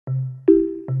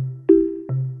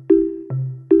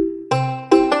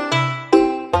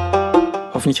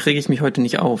Hoffentlich rege ich mich heute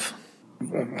nicht auf.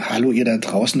 Hallo ihr da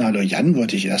draußen, hallo Jan,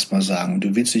 wollte ich erst mal sagen.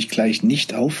 Du willst dich gleich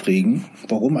nicht aufregen.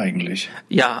 Warum eigentlich?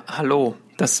 Ja, hallo.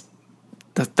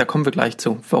 Da kommen wir gleich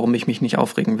zu, warum ich mich nicht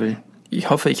aufregen will. Ich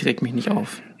hoffe, ich reg mich nicht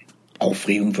auf.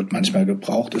 Aufregung wird manchmal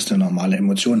gebraucht, ist eine normale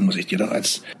Emotion, muss ich dir doch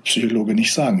als Psychologe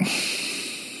nicht sagen.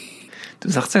 Du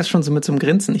sagst ja schon so mit so einem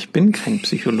Grinsen, ich bin kein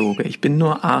Psychologe, ich bin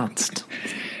nur Arzt.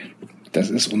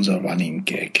 Das ist unser Running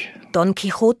Gag. Don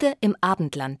Quixote im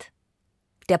Abendland.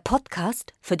 Der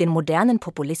Podcast für den modernen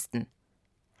Populisten.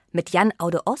 Mit Jan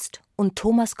Aude Ost und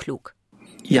Thomas Klug.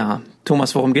 Ja,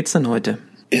 Thomas, worum geht's denn heute?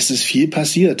 Es ist viel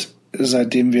passiert,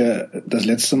 seitdem wir das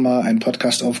letzte Mal einen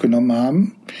Podcast aufgenommen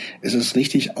haben. Es ist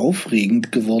richtig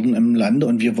aufregend geworden im Lande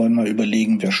und wir wollen mal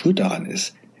überlegen, wer schuld daran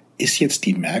ist. Ist jetzt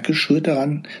die Merkel schuld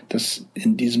daran, dass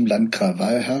in diesem Land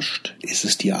Krawall herrscht? Ist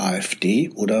es die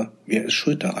AfD oder wer ist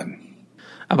schuld daran?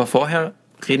 Aber vorher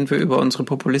reden wir über unsere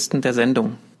Populisten der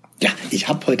Sendung. Ja, ich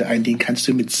habe heute einen, den kannst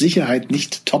du mit Sicherheit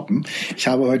nicht toppen. Ich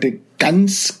habe heute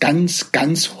ganz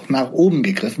nach oben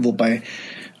gegriffen, wobei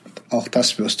auch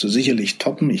das wirst du sicherlich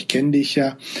toppen. Ich kenne dich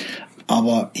ja,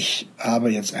 aber ich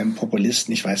habe jetzt einen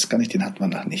Populisten, ich weiß gar nicht, den hat man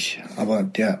noch nicht, aber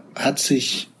der hat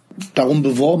sich darum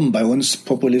beworben, bei uns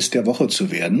Populist der Woche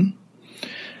zu werden.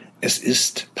 Es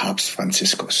ist Papst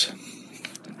Franziskus.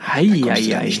 Da kommst du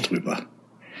ja nicht drüber.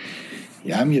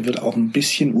 Ja, mir wird auch ein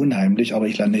bisschen unheimlich, aber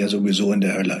ich lande ja sowieso in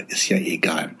der Hölle. Ist ja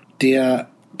egal.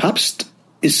 Der Papst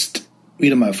ist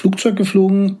wieder mal Flugzeug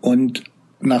geflogen und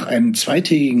nach einem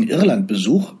zweitägigen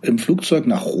Irlandbesuch im Flugzeug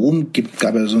nach Rom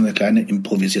gab er so eine kleine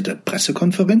improvisierte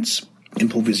Pressekonferenz.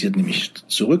 Improvisiert nämlich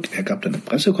zurück. Er gab dann eine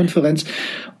Pressekonferenz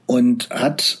und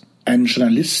hat einen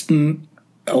Journalisten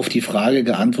auf die Frage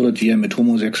geantwortet, wie er mit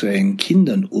homosexuellen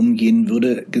Kindern umgehen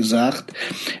würde, gesagt,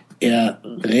 er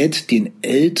rät den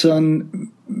Eltern,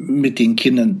 mit den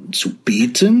Kindern zu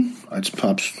beten. Als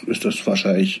Papst ist das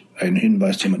wahrscheinlich ein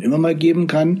Hinweis, den man immer mal geben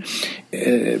kann.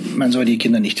 Man soll die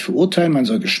Kinder nicht verurteilen, man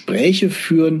soll Gespräche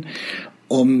führen,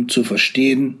 um zu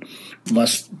verstehen,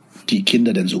 was die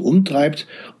Kinder denn so umtreibt.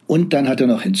 Und dann hat er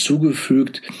noch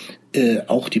hinzugefügt,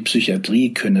 auch die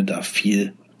Psychiatrie könne da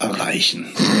viel erreichen.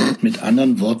 Mit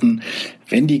anderen Worten,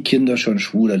 wenn die Kinder schon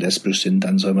schwul oder lesbisch sind,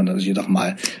 dann soll man sie doch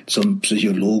mal zum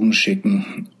Psychologen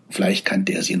schicken. Vielleicht kann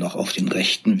der sie noch auf den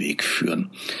rechten Weg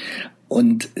führen.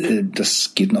 Und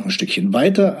das geht noch ein Stückchen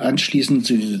weiter.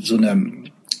 Anschließend so eine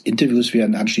Interviews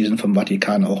werden anschließend vom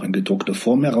Vatikan auch in gedruckter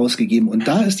Form herausgegeben. Und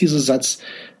da ist dieser Satz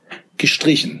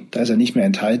gestrichen. Da ist er nicht mehr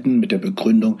enthalten mit der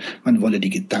Begründung, man wolle die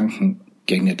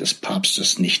Gedankengänge des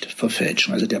Papstes nicht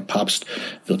verfälschen. Also der Papst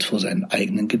wird vor seinen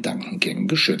eigenen Gedankengängen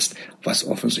geschützt, was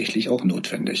offensichtlich auch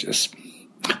notwendig ist.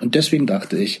 Und deswegen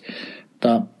dachte ich,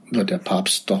 da wird der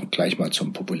Papst doch gleich mal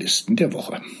zum Populisten der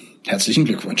Woche. Herzlichen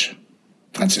Glückwunsch,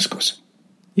 Franziskus.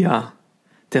 Ja,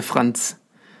 der Franz.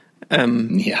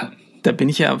 Ja. Da bin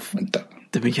ich ja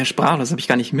sprachlos, das habe ich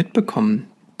gar nicht mitbekommen.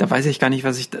 Da weiß ich gar nicht,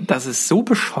 das ist so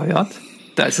bescheuert.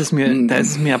 Da ist es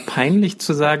mir peinlich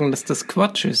zu sagen, dass das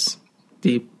Quatsch ist.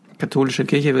 Die katholische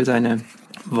Kirche will seine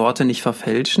Worte nicht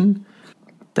verfälschen.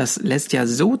 Das lässt ja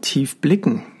so tief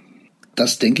blicken.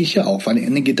 Das denke ich ja auch, weil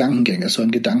in den Gedankengängen, es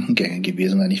sollen Gedankengänge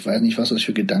gewesen sein. Ich weiß nicht, was das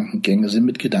für Gedankengänge sind.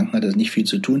 Mit Gedanken hat das nicht viel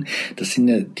zu tun. Das sind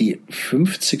ja die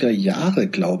 50er Jahre,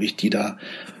 glaube ich, die da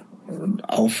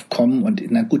aufkommen. Und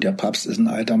na gut, der Papst ist ein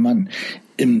alter Mann.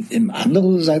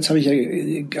 Andererseits habe ich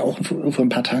ja auch vor ein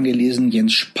paar Tagen gelesen,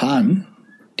 Jens Spahn,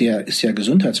 der ist ja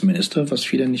Gesundheitsminister, was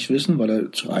viele nicht wissen, weil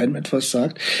er zu allem etwas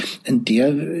sagt. Und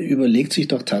der überlegt sich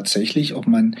doch tatsächlich, ob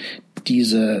man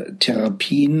diese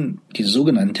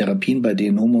sogenannten Therapien, bei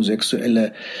denen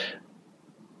Homosexuelle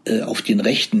auf den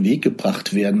rechten Weg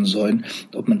gebracht werden sollen,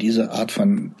 ob man diese Art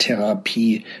von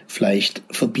Therapie vielleicht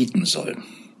verbieten soll.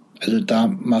 Also da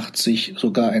macht sich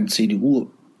sogar ein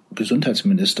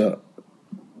CDU-Gesundheitsminister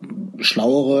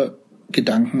schlauere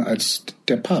Gedanken als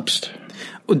der Papst.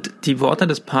 Und die Worte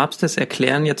des Papstes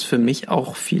erklären jetzt für mich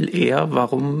auch viel eher,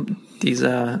 warum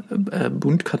dieser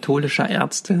Bund katholischer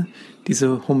Ärzte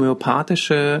diese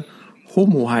homöopathische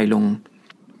Homoheilung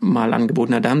mal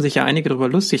angeboten hat. Da haben sich ja einige darüber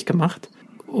lustig gemacht.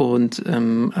 Und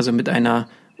also mit einer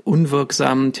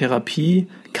unwirksamen Therapie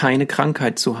keine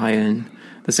Krankheit zu heilen.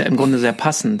 Das ist ja im Grunde sehr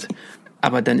passend.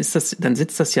 Aber dann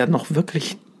sitzt das ja noch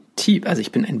wirklich tief. Also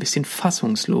ich bin ein bisschen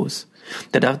fassungslos.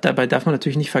 Dabei darf man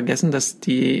natürlich nicht vergessen, dass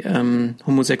die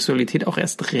Homosexualität auch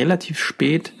erst relativ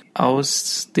spät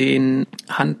aus den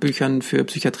Handbüchern für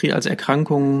Psychiatrie als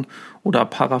Erkrankung oder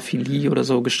Paraphilie oder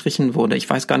so gestrichen wurde. Ich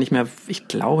weiß gar nicht mehr, ich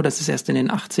glaube, das ist erst in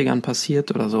den 80ern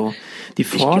passiert oder so. Die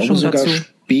Forschung sogar dazu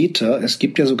später, es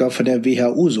gibt ja sogar von der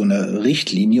WHO so eine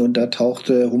Richtlinie und da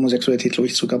tauchte Homosexualität, glaube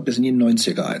ich, sogar bis in die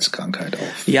 90er als Krankheit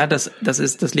auf. Ja, das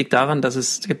liegt daran, dass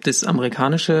es gibt das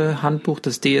amerikanische Handbuch,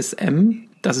 das DSM,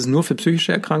 das ist nur für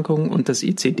psychische Erkrankungen, und das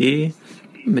ICD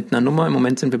mit einer Nummer. Im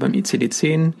Moment sind wir beim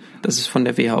ICD-10, das ist von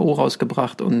der WHO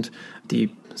rausgebracht und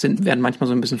die werden manchmal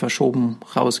so ein bisschen verschoben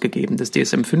rausgegeben. Das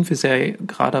DSM-5 ist ja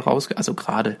gerade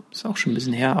ist auch schon ein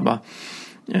bisschen her, aber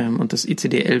und das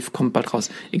ICD-11 kommt bald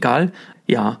raus. Egal,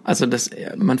 ja, also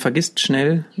man vergisst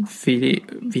schnell, wie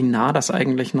nah das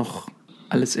eigentlich noch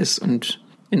alles ist und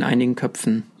in einigen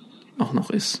Köpfen auch noch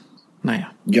ist.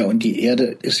 Naja. Ja, und die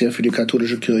Erde ist ja für die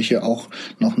katholische Kirche auch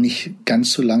noch nicht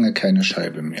ganz so lange keine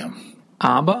Scheibe mehr.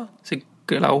 Aber sie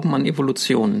glauben an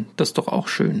Evolution. Das ist doch auch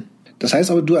schön. Das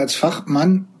heißt aber, du als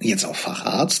Fachmann, jetzt auch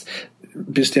Facharzt,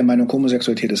 bist der Meinung,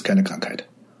 Homosexualität ist keine Krankheit.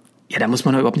 Ja, da muss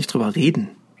man ja überhaupt nicht drüber reden.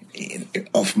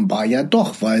 Offenbar ja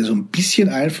doch, weil so ein bisschen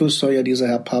Einfluss soll ja dieser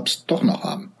Herr Papst doch noch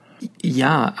haben.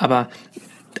 Ja, aber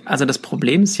also das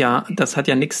Problem ist ja, das hat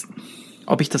ja nichts,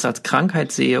 ob ich das als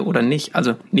Krankheit sehe oder nicht,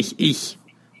 also nicht ich,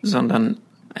 sondern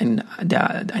ein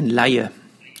Laie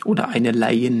oder eine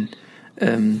Laien,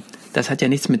 das hat ja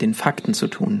nichts mit den Fakten zu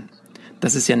tun.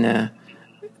 Das ist ja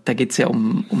da geht's ja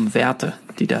um Werte,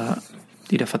 die da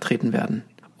vertreten werden.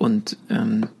 Und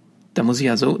da muss ich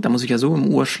ja so im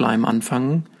Urschleim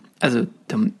anfangen. Also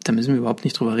da müssen wir überhaupt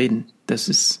nicht drüber reden. Das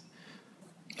ist.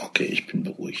 Okay, ich bin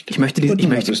beruhigt. Ich möchte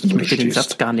den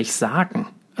Satz gar nicht sagen.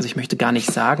 Also ich möchte gar nicht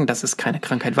sagen, das ist keine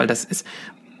Krankheit, weil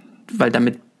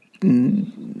damit.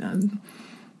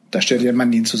 Da stellt ja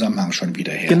man den Zusammenhang schon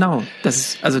wieder her. Genau,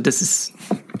 ich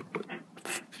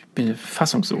bin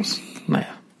fassungslos. Naja.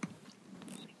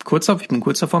 Ich bin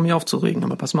kurz davor, mich aufzuregen,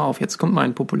 aber pass mal auf, jetzt kommt mal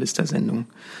ein Populist der Sendung.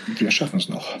 Wir schaffen es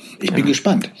noch. Ich bin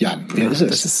gespannt. Jan, wer ist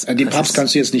es? Den Papst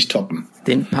kannst du jetzt nicht toppen.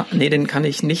 Den kann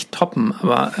ich nicht toppen,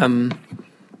 aber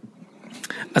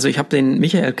also ich habe den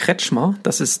Michael Kretschmer,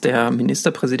 das ist der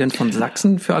Ministerpräsident von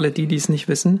Sachsen, für alle die es nicht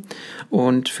wissen.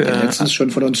 Und der letztens schon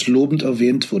von uns lobend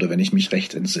erwähnt wurde, wenn ich mich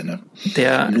recht entsinne.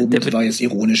 Lobend war jetzt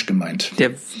ironisch gemeint.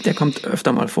 Der kommt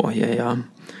öfter mal vor hier, ja.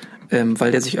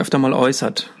 Weil der sich öfter mal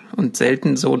äußert und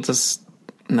selten so, es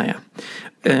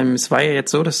war ja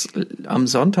jetzt so, dass am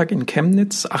Sonntag in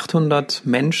Chemnitz 800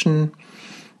 Menschen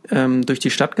durch die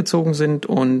Stadt gezogen sind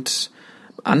und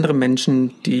andere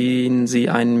Menschen, denen sie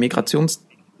einen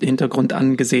Migrationshintergrund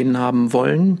angesehen haben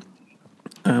wollen,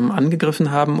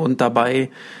 angegriffen haben und dabei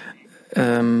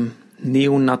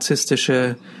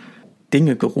neonazistische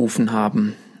Dinge gerufen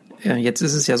haben. Jetzt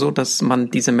ist es ja so, dass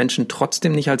man diese Menschen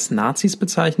trotzdem nicht als Nazis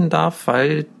bezeichnen darf,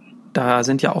 weil da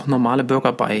sind ja auch normale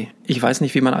Bürger bei. Ich weiß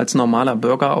nicht, wie man als normaler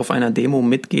Bürger auf einer Demo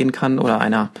mitgehen kann oder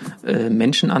einer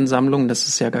Menschenansammlung, das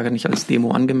ist ja gar nicht als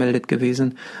Demo angemeldet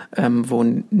gewesen, wo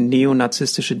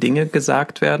neonazistische Dinge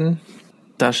gesagt werden.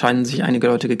 Da scheinen sich einige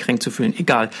Leute gekränkt zu fühlen.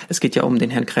 Egal, es geht ja um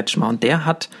den Herrn Kretschmer und der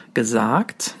hat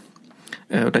gesagt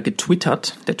oder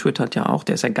getwittert, der twittert ja auch,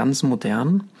 der ist ja ganz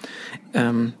modern,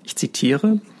 ich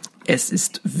zitiere: Es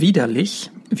ist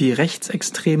widerlich, wie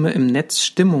Rechtsextreme im Netz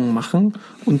Stimmung machen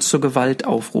und zur Gewalt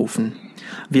aufrufen.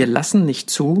 Wir lassen nicht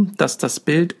zu, dass das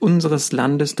Bild unseres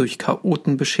Landes durch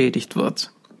Chaoten beschädigt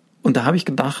wird. Und da habe ich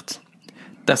gedacht,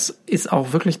 das ist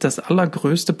auch wirklich das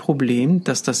allergrößte Problem,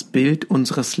 dass das Bild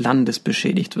unseres Landes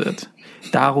beschädigt wird.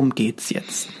 Darum geht's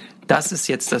jetzt. Das ist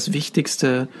jetzt das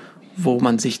Wichtigste, wo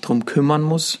man sich drum kümmern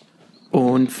muss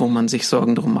und wo man sich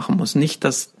Sorgen drum machen muss. Nicht,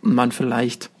 dass man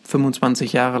vielleicht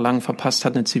 25 Jahre lang verpasst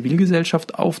hat, eine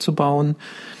Zivilgesellschaft aufzubauen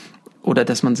oder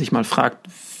dass man sich mal fragt,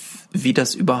 wie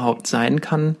das überhaupt sein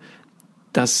kann,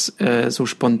 dass so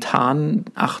spontan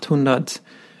 800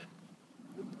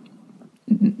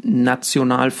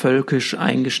 nationalvölkisch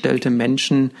eingestellte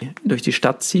Menschen durch die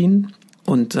Stadt ziehen.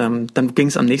 Und dann ging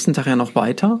es am nächsten Tag ja noch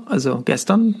weiter. Also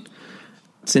gestern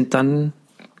sind dann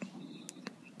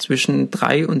zwischen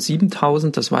 3.000 und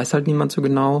 7.000, das weiß halt niemand so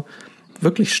genau,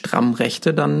 wirklich stramm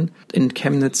Rechte dann in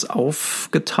Chemnitz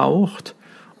aufgetaucht.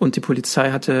 Und die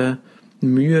Polizei hatte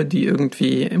Mühe, die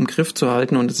irgendwie im Griff zu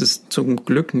halten. Und es ist zum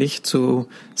Glück nicht zu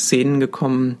Szenen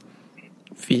gekommen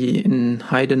wie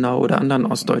in Heidenau oder anderen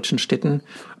ostdeutschen Städten.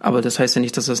 Aber das heißt ja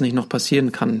nicht, dass das nicht noch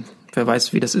passieren kann. Wer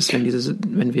weiß, wie das ist,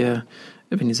 wenn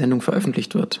die Sendung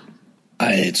veröffentlicht wird.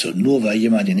 Also, nur weil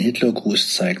jemand den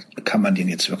Hitlergruß zeigt, kann man den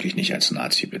jetzt wirklich nicht als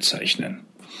Nazi bezeichnen.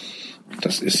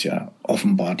 Das ist ja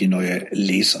offenbar die neue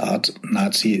Lesart.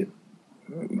 Nazi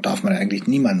darf man eigentlich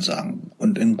niemand sagen.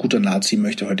 Und ein guter Nazi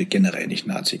möchte heute generell nicht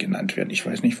Nazi genannt werden. Ich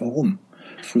weiß nicht warum.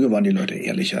 Früher waren die Leute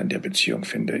ehrlicher in der Beziehung,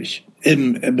 finde ich.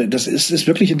 Das ist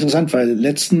wirklich interessant, weil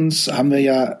letztens haben wir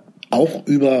ja auch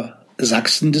über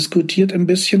Sachsen diskutiert ein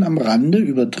bisschen am Rande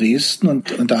über Dresden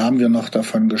und da haben wir noch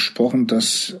davon gesprochen,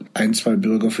 dass 2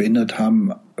 Bürger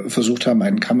versucht haben,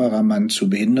 einen Kameramann zu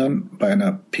behindern, bei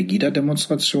einer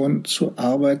Pegida-Demonstration zu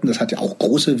arbeiten. Das hat ja auch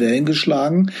große Wellen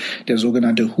geschlagen. Der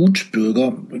sogenannte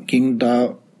Hutbürger ging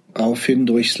daraufhin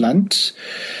durchs Land.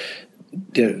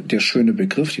 Der schöne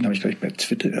Begriff, den habe ich gleich bei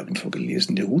Twitter irgendwo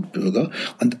gelesen, der Hutbürger.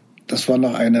 Und das war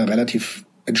noch eine relativ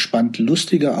entspannt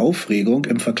lustige Aufregung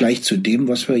im Vergleich zu dem,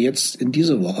 was wir jetzt in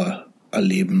dieser Woche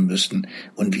erleben müssen.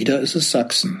 Und wieder ist es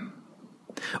Sachsen.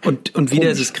 Und wieder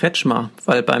ist es Kretschmer,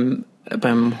 weil beim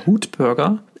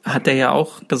Hutbürger hat er ja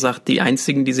auch gesagt, die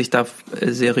einzigen, die sich da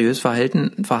seriös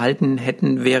verhalten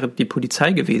hätten, wäre die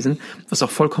Polizei gewesen, was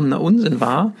auch vollkommener Unsinn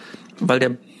war, weil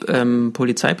der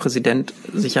Polizeipräsident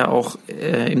sich ja auch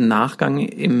im Nachgang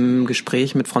im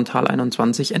Gespräch mit Frontal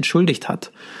 21 entschuldigt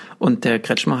hat. Und der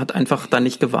Kretschmer hat einfach da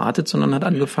nicht gewartet, sondern hat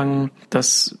angefangen,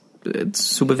 das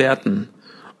zu bewerten.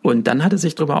 Und dann hat er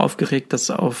sich darüber aufgeregt,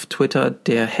 dass auf Twitter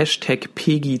der Hashtag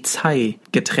PegiZai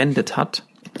getrendet hat.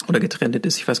 Oder getrendet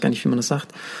ist, ich weiß gar nicht, wie man das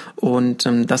sagt. Und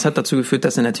das hat dazu geführt,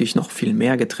 dass er natürlich noch viel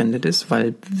mehr getrendet ist,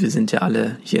 weil wir sind ja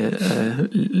alle hier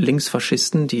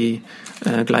Linksfaschisten, die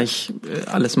gleich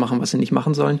alles machen, was sie nicht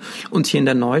machen sollen. Und hier in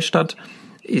der Neustadt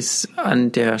ist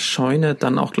an der Scheune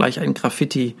dann auch gleich ein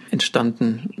Graffiti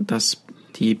entstanden, das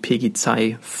die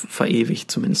PegiZai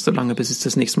verewigt, zumindest so lange, bis es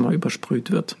das nächste Mal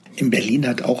übersprüht wird. In Berlin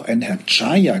hat auch ein Herr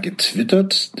Chaya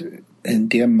getwittert,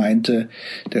 der meinte,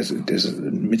 das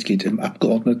Mitglied im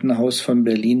Abgeordnetenhaus von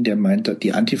Berlin, der meinte,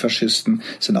 die Antifaschisten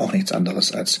sind auch nichts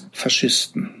anderes als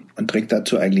Faschisten und trägt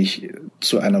dazu eigentlich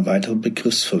zu einer weiteren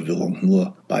Begriffsverwirrung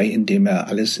nur bei, indem er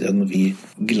alles irgendwie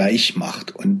gleich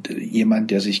macht. Und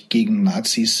jemand, der sich gegen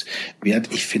Nazis wehrt,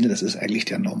 ich finde, das ist eigentlich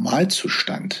der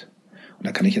Normalzustand. Und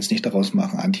da kann ich jetzt nicht daraus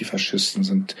machen, Antifaschisten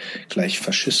sind gleich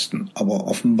Faschisten. Aber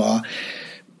offenbar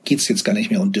geht es jetzt gar nicht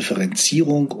mehr um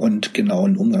Differenzierung und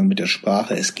genauen Umgang mit der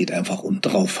Sprache. Es geht einfach um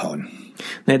Draufhauen.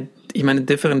 Ne, ich meine,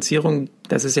 Differenzierung,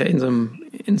 das ist ja in so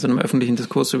einem öffentlichen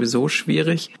Diskurs sowieso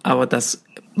schwierig. Aber dass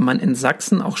man in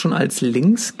Sachsen auch schon als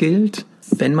links gilt,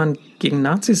 wenn man gegen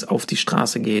Nazis auf die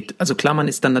Straße geht. Also klar, man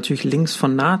ist dann natürlich links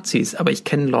von Nazis. Aber ich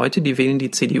kenne Leute, die wählen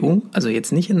die CDU, also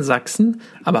jetzt nicht in Sachsen,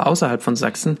 aber außerhalb von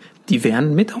Sachsen, die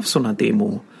wären mit auf so einer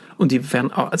Demo. Und die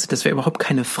wären auch, also das wäre überhaupt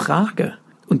keine Frage.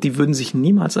 Und die würden sich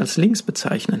niemals als links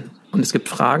bezeichnen. Und es gibt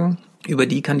Fragen, über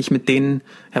die kann ich mit denen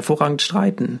hervorragend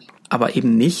streiten. Aber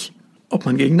eben nicht, ob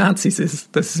man gegen Nazis ist.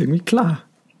 Das ist irgendwie klar.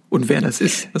 Und wer das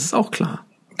ist auch klar.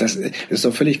 Das ist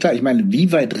doch völlig klar. Ich meine,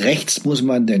 wie weit rechts muss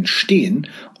man denn stehen,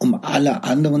 um alle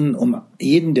anderen, um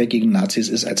jeden, der gegen Nazis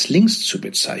ist, als links zu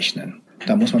bezeichnen?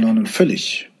 Da muss man doch nun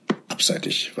völlig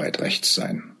abseitig weit rechts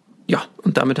sein. Ja,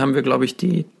 und damit haben wir, glaube ich,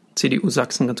 die CDU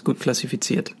Sachsen ganz gut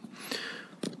klassifiziert.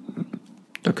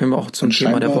 Da können wir auch zum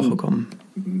Thema der Woche kommen.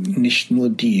 Nicht nur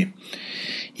die.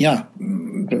 Ja,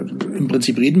 im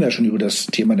Prinzip reden wir ja schon über das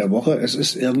Thema der Woche. Es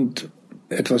ist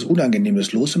irgendetwas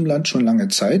Unangenehmes los im Land, schon lange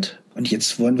Zeit. Und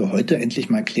jetzt wollen wir heute endlich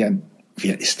mal klären,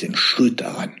 wer ist denn schuld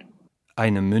daran?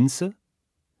 Eine Münze,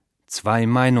 2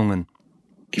 Meinungen.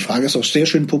 Die Frage ist auch sehr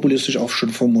schön populistisch auch schon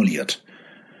formuliert.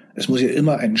 Es muss ja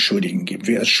immer einen Schuldigen geben.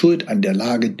 Wer ist schuld an der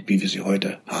Lage, wie wir sie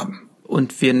heute haben?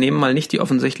 Und wir nehmen mal nicht die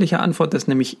offensichtliche Antwort, dass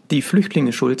nämlich die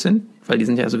Flüchtlinge schuld sind, weil die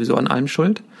sind ja sowieso an allem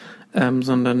schuld,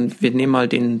 sondern wir nehmen mal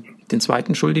den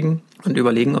zweiten Schuldigen und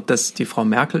überlegen, ob das die Frau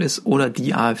Merkel ist oder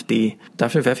die AfD.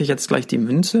 Dafür werfe ich jetzt gleich die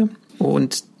Münze.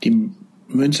 Und die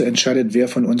Münze entscheidet, wer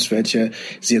von uns welche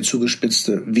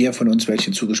zugespitzte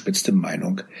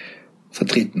Meinung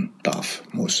vertreten darf,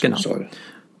 muss, genau. Soll.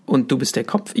 Und du bist der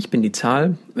Kopf, ich bin die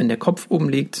Zahl. Wenn der Kopf oben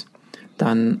liegt,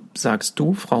 dann sagst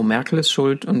du, Frau Merkel ist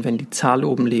schuld. Und wenn die Zahl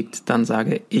oben liegt, dann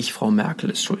sage ich, Frau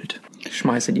Merkel ist schuld. Ich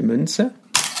schmeiße die Münze.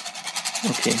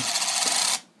 Okay.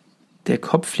 Der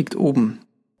Kopf liegt oben.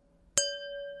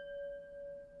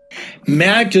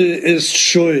 Merkel ist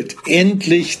schuld.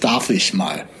 Endlich darf ich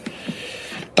mal.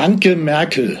 Danke,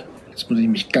 Merkel. Jetzt muss ich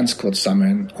mich ganz kurz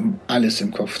sammeln, um alles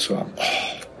im Kopf zu haben.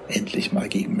 Endlich mal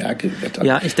gegen Merkel wettern.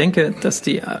 Ja, ich denke, dass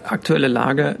die aktuelle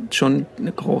Lage schon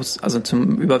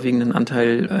zum überwiegenden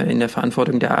Anteil in der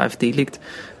Verantwortung der AfD liegt,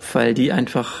 weil die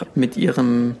einfach mit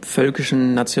ihrem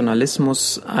völkischen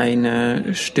Nationalismus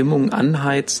eine Stimmung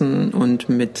anheizen und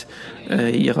mit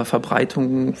ihrer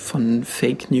Verbreitung von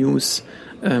Fake News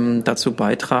dazu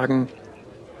beitragen,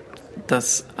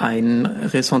 dass ein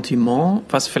Ressentiment,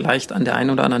 was vielleicht an der einen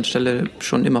oder anderen Stelle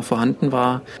schon immer vorhanden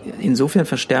war, insofern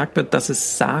verstärkt wird, dass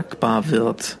es sagbar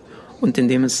wird. Und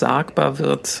indem es sagbar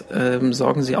wird,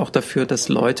 sorgen sie auch dafür, dass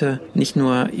Leute nicht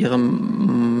nur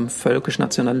ihrem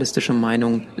völkisch-nationalistische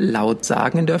Meinung laut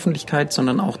sagen in der Öffentlichkeit,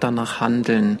 sondern auch danach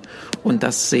handeln. Und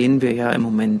das sehen wir ja im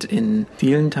Moment in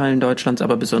vielen Teilen Deutschlands,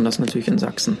 aber besonders natürlich in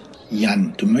Sachsen.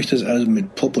 Jan, du möchtest also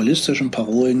mit populistischen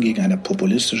Parolen gegen eine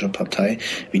populistische Partei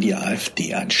wie die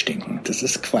AfD anstinken. Das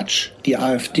ist Quatsch. Die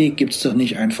AfD gibt's doch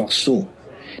nicht einfach so.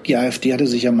 Die AfD hatte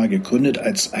sich ja mal gegründet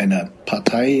als eine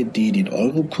Partei, die den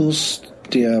Eurokurs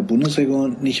der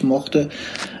Bundesregierung nicht mochte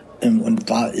und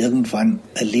war irgendwann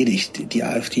erledigt. Die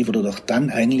AfD wurde doch dann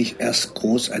eigentlich erst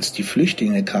groß, als die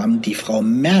Flüchtlinge kamen, die Frau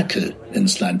Merkel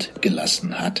ins Land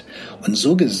gelassen hat. Und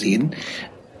so gesehen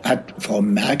hat Frau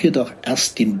Merkel doch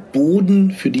erst den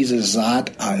Boden für diese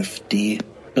Saat AfD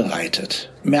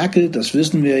bereitet. Merkel, das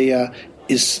wissen wir ja,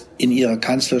 ist in ihrer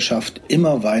Kanzlerschaft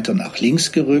immer weiter nach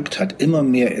links gerückt, hat immer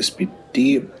mehr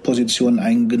SPD-Positionen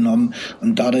eingenommen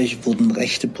und dadurch wurden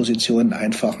rechte Positionen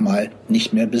einfach mal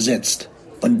nicht mehr besetzt.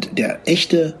 Und der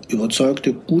echte,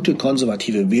 überzeugte, gute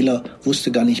konservative Wähler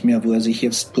wusste gar nicht mehr, wo er sich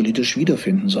jetzt politisch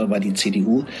wiederfinden soll, weil die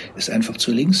CDU ist einfach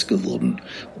zu links geworden.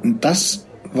 Und das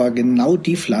war genau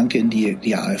die Flanke, in die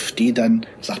die AfD dann,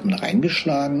 sagt man,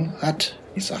 reingeschlagen hat.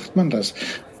 Wie sagt man das?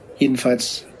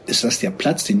 Jedenfalls ist das der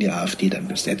Platz, den die AfD dann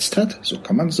besetzt hat, so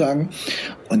kann man sagen.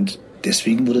 Und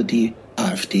deswegen wurde die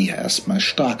AfD ja erstmal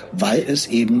stark, weil es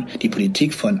eben die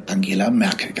Politik von Angela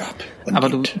Merkel gab. Aber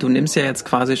du nimmst ja jetzt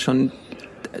quasi schon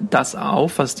das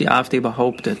auf, was die AfD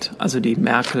behauptet. Also die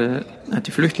Merkel hat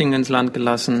die Flüchtlinge ins Land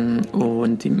gelassen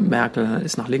und die Merkel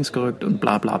ist nach links gerückt und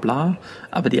bla bla bla.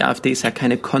 Aber die AfD ist ja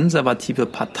keine konservative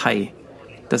Partei.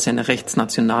 Das ist ja eine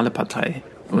rechtsnationale Partei.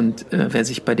 Und wer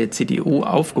sich bei der CDU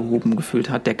aufgehoben gefühlt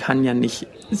hat, der kann ja nicht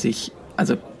sich,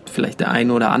 also vielleicht der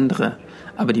eine oder andere,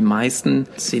 aber die meisten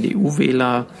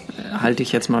CDU-Wähler halte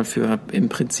ich jetzt mal für im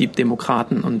Prinzip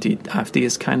Demokraten und die AfD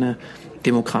ist keine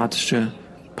demokratische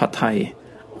Partei.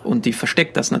 Und die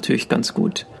versteckt das natürlich ganz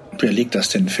gut. Wer legt das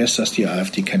denn fest, dass die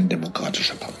AfD keine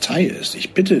demokratische Partei ist?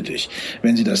 Ich bitte dich.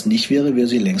 Wenn sie das nicht wäre, wäre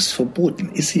sie längst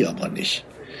verboten. Ist sie aber nicht.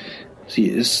 Sie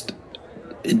ist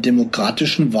in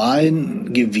demokratischen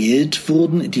Wahlen gewählt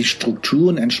worden. Die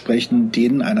Strukturen entsprechen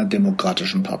denen einer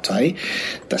demokratischen Partei.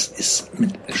 Das ist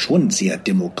schon sehr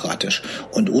demokratisch.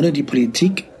 Und ohne die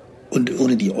Politik und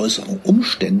ohne die äußeren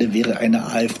Umstände wäre eine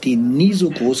AfD nie so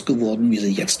groß geworden, wie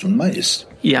sie jetzt nun mal ist.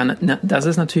 Ja, das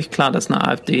ist natürlich klar, dass eine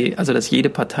AfD, also dass jede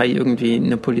Partei irgendwie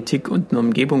eine Politik und eine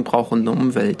Umgebung braucht und eine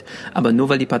Umwelt. Aber nur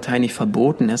weil die Partei nicht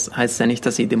verboten ist, heißt ja nicht,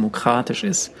 dass sie demokratisch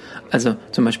ist. Also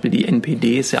zum Beispiel die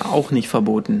NPD ist ja auch nicht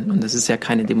verboten und das ist ja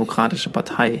keine demokratische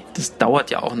Partei. Das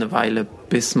dauert ja auch eine Weile,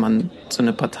 bis man so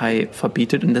eine Partei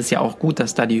verbietet und das ist ja auch gut,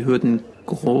 dass da die Hürden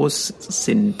groß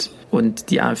sind. Und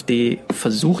die AfD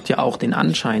versucht ja auch den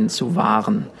Anschein zu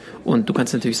wahren. Und du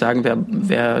kannst natürlich sagen,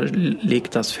 wer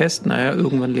legt das fest? Naja,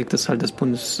 irgendwann legt es halt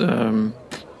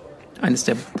eines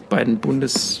der beiden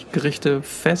Bundesgerichte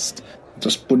fest.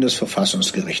 Das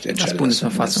Bundesverfassungsgericht entscheidet. Das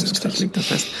Bundesverfassungsgericht legt das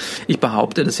fest. Ich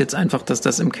behaupte das jetzt einfach, dass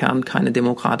das im Kern keine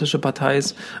demokratische Partei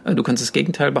ist. Du kannst das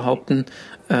Gegenteil behaupten.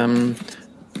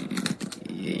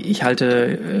 Ich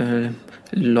halte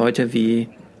Leute wie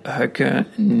Höcke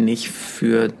nicht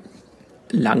für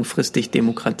langfristig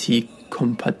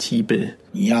demokratiekompatibel.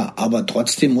 Ja, aber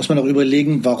trotzdem muss man doch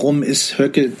überlegen, warum ist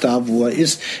Höcke da, wo er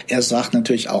ist. Er sagt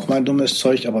natürlich auch mal dummes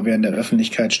Zeug, aber wer in der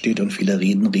Öffentlichkeit steht und viele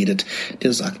Reden redet,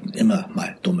 der sagt immer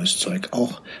mal dummes Zeug.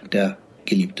 Auch der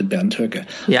geliebte Bernd Höcke.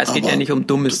 Ja, es geht ja nicht um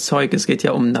dummes Zeug, es geht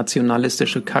ja um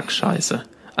nationalistische Kackscheiße.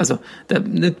 Also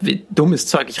dummes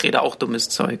Zeug, ich rede auch dummes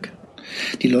Zeug.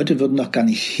 Die Leute würden doch gar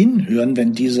nicht hinhören,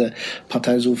 wenn diese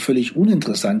Partei so völlig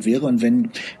uninteressant wäre und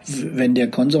wenn der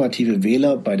konservative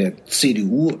Wähler bei der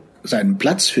CDU seinen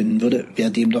Platz finden würde,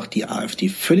 wäre dem doch die AfD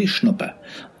völlig Schnuppe.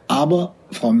 Aber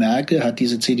Frau Merkel hat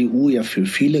diese CDU ja für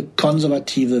viele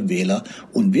konservative Wähler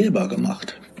unwählbar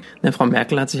gemacht. Ja, Frau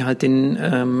Merkel hat sich halt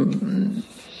den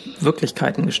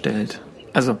Wirklichkeiten gestellt.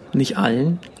 Also nicht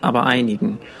allen, aber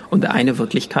einigen. Und eine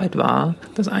Wirklichkeit war,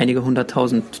 dass einige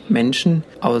 100.000 Menschen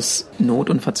aus Not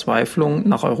und Verzweiflung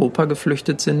nach Europa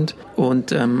geflüchtet sind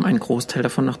und ein Großteil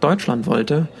davon nach Deutschland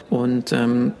wollte. Und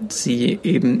sie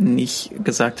eben nicht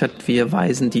gesagt hat, wir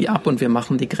weisen die ab und wir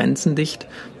machen die Grenzen dicht,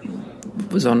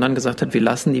 sondern gesagt hat, wir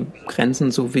lassen die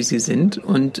Grenzen so, wie sie sind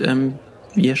und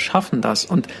wir schaffen das.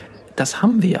 Und das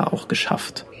haben wir ja auch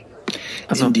geschafft.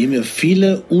 Also, indem wir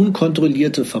viele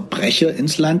unkontrollierte Verbrecher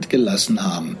ins Land gelassen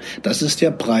haben. Das ist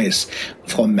der Preis.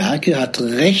 Frau Merkel hat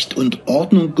Recht und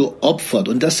Ordnung geopfert.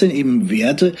 Und das sind eben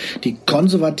Werte, die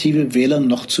konservative Wähler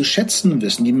noch zu schätzen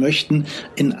wissen. Die möchten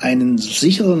in einem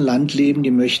sicheren Land leben,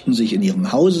 die möchten sich in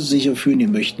ihrem Hause sicher fühlen, die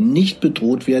möchten nicht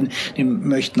bedroht werden, die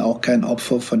möchten auch kein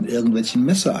Opfer von irgendwelchen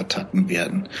Messerattacken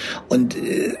werden. Und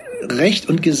Recht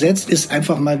und Gesetz ist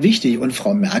einfach mal wichtig. Und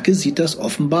Frau Merkel sieht das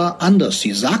offenbar anders.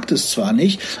 Sie sagt es zwar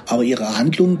nicht, aber ihre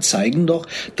Handlungen zeigen doch,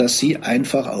 dass sie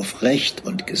einfach auf Recht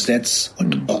und Gesetz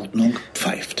und Ordnung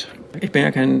pfeift. Ich bin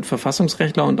ja kein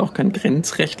Verfassungsrechtler und auch kein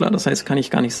Grenzrechtler, das heißt, kann ich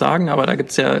gar nicht sagen, aber da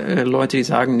gibt's ja Leute, die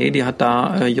sagen, nee, die hat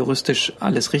da juristisch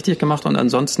alles richtig gemacht und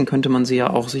ansonsten könnte man sie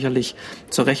ja auch sicherlich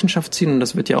zur Rechenschaft ziehen und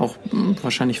das wird ja auch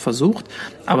wahrscheinlich versucht.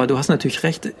 Aber du hast natürlich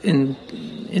recht in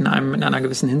einer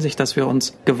gewissen Hinsicht, dass wir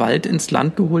uns Gewalt ins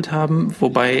Land geholt haben,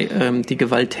 wobei die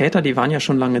Gewalttäter, die waren ja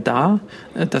schon lange da.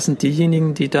 Das sind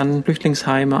diejenigen, die dann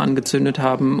Flüchtlingsheime angezündet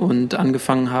haben und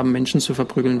angefangen haben, Menschen zu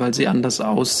verprügeln, weil sie anders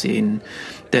aussehen.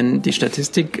 Denn die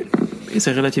Statistik ist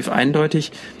ja relativ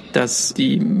eindeutig, dass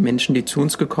die Menschen, die zu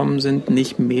uns gekommen sind,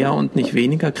 nicht mehr und nicht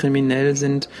weniger kriminell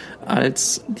sind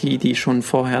als die schon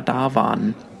vorher da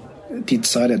waren. Die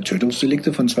Zahl der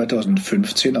Tötungsdelikte von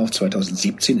 2015 auf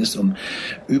 2017 ist um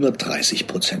über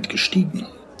 30% gestiegen.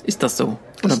 Ist das so?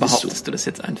 Oder behauptest du das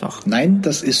jetzt einfach? Nein,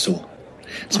 das ist so.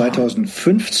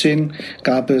 2015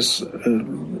 gab es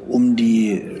um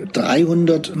die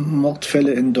 300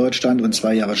 Mordfälle in Deutschland und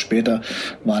 2 Jahre später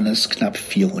waren es knapp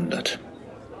 400.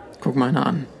 Guck mal einer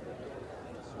an.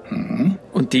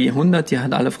 Und die 100, die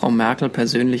hat alle Frau Merkel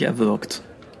persönlich erwürgt.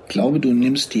 Ich glaube, du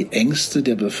nimmst die Ängste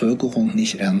der Bevölkerung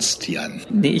nicht ernst, Jan.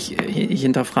 Nee, ich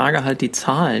hinterfrage halt die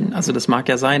Zahlen. Also das mag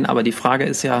ja sein, aber die Frage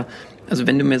ist ja, also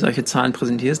wenn du mir solche Zahlen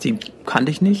präsentierst, die kannte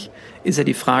ich nicht, ist ja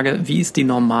die Frage, wie ist die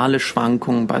normale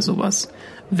Schwankung bei sowas?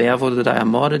 Wer wurde da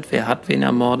ermordet? Wer hat wen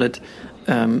ermordet?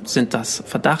 Sind das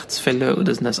Verdachtsfälle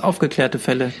oder sind das aufgeklärte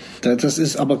Fälle? Das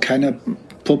ist aber keine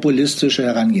populistische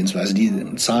Herangehensweise. Die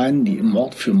Zahlen, die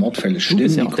für Mordfälle stimmen,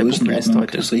 ja die Größenordnung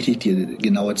ist richtig, die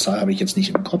genaue Zahl habe ich jetzt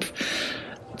nicht im Kopf.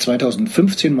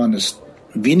 2015 waren es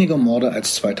weniger Morde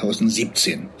als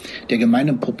 2017. Der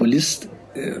gemeine Populist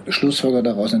schlussfolgert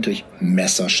daraus natürlich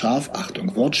messerscharf,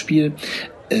 Achtung, Wortspiel,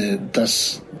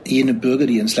 dass jene Bürger,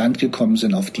 die ins Land gekommen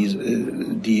sind, auf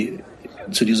die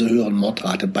zu dieser höheren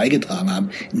Mordrate beigetragen haben.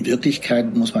 In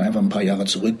Wirklichkeit muss man einfach ein paar Jahre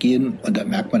zurückgehen und da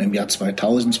merkt man im Jahr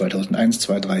 2000, 2001,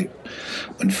 2003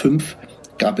 und 2005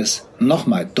 gab es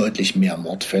nochmal deutlich mehr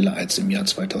Mordfälle als im Jahr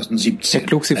 2017. Herr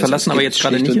Klug, Sie verlassen aber jetzt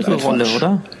gerade nicht Ihre Rolle,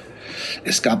 oder?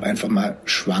 Es gab einfach mal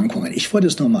Schwankungen. Ich wollte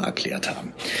es nur mal erklärt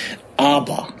haben.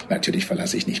 Aber natürlich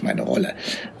verlasse ich nicht meine Rolle.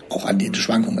 Auch an den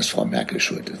Schwankungen ist Frau Merkel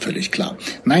schuld, völlig klar.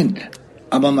 Nein,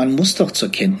 aber man muss doch zur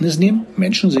Kenntnis nehmen,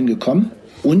 Menschen sind gekommen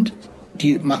und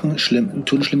die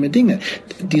tun schlimme Dinge.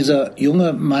 Dieser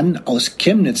junge Mann aus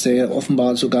Chemnitz, der ja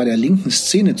offenbar sogar der linken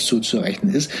Szene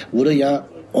zuzurechnen ist, wurde ja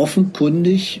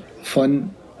offenkundig von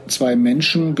 2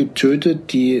 Menschen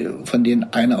getötet, von denen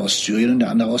einer aus Syrien und der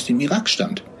andere aus dem Irak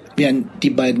stammt. Wären die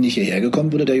beiden nicht hierher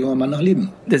gekommen, würde der junge Mann noch leben.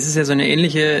 Das ist ja so eine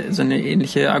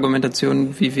ähnliche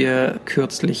Argumentation, wie wir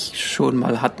kürzlich schon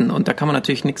mal hatten. Und da kann man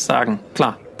natürlich nichts sagen.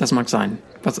 Klar, das mag sein.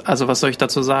 Was soll ich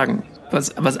dazu sagen?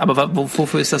 Aber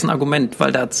wofür ist das ein Argument?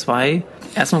 Weil da 2,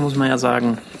 erstmal muss man ja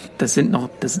sagen, das sind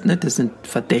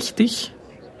verdächtig.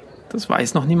 Das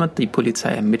weiß noch niemand. Die Polizei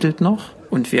ermittelt noch.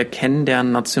 Und wir kennen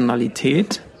deren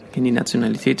Nationalität, kennen die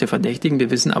Nationalität der Verdächtigen.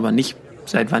 Wir wissen aber nicht,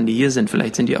 seit wann die hier sind.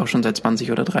 Vielleicht sind die auch schon seit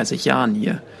 20 oder 30 Jahren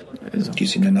hier. Also, die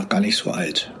sind ja noch gar nicht so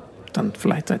alt. Dann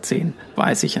vielleicht seit 10.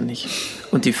 Weiß ich ja nicht.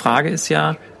 Und die Frage ist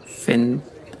ja, wenn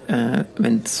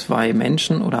 2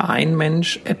 Menschen oder ein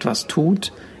Mensch etwas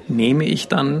tut, nehme ich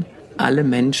dann alle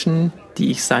Menschen, die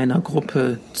ich seiner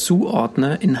Gruppe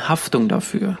zuordne, in Haftung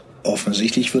dafür?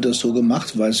 Offensichtlich wird das so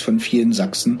gemacht, weil es von vielen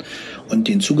Sachsen und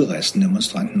den zugereisten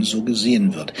Demonstranten so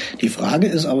gesehen wird. Die Frage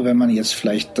ist aber, wenn man jetzt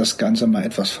vielleicht das Ganze mal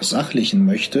etwas versachlichen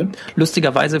möchte.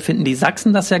 Lustigerweise finden die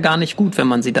Sachsen das ja gar nicht gut, wenn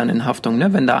man sie dann in Haftung,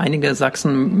 ne? Wenn da einige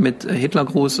Sachsen mit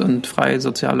Hitlergruß und Freie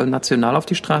Soziale National auf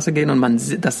die Straße gehen und man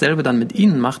dasselbe dann mit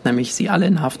ihnen macht, nämlich sie alle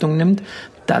in Haftung nimmt,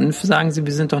 dann sagen sie,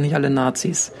 wir sind doch nicht alle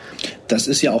Nazis. Das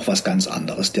ist ja auch was ganz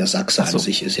anderes. Der Sachse an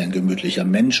sich ist ja ein gemütlicher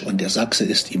Mensch und der Sachse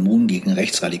ist immun gegen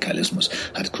Rechtsradikalismus,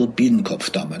 hat Kurt Biedenkopf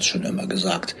damals schon immer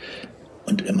gesagt.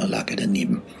 Und immer lag er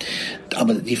daneben.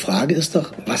 Aber die Frage ist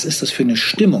doch, was ist das für eine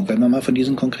Stimmung, wenn man mal von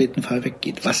diesem konkreten Fall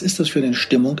weggeht? Was ist das für eine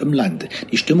Stimmung im Land?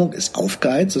 Die Stimmung ist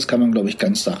aufgeheizt, das kann man, glaube ich,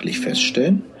 ganz sachlich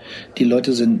feststellen. Die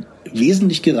Leute sind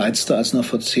wesentlich gereizter als noch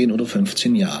vor 10 oder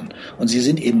 15 Jahren. Und sie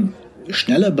sind eben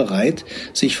schneller bereit,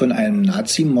 sich von einem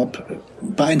Nazi-Mob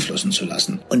beeinflussen zu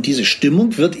lassen. Und diese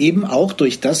Stimmung wird eben auch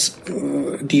durch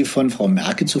die von Frau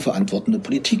Merkel zu verantwortende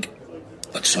Politik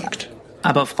erzeugt.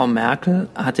 Aber Frau Merkel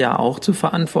hat ja auch zu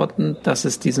verantworten, dass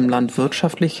es diesem Land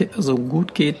wirtschaftlich so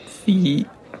gut geht wie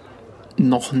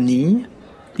noch nie.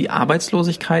 Die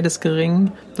Arbeitslosigkeit ist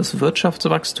gering, das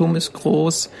Wirtschaftswachstum ist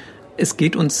groß. Es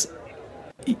geht uns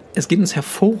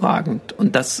hervorragend.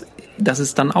 Und das das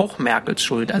ist dann auch Merkels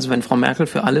Schuld. Also wenn Frau Merkel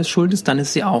für alles schuld ist, dann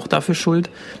ist sie auch dafür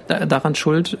daran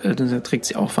schuld, dann trägt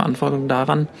sie auch Verantwortung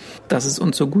daran, dass es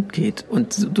uns so gut geht.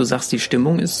 Und du sagst, die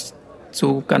Stimmung ist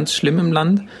so ganz schlimm im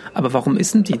Land, aber warum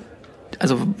ist denn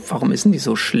die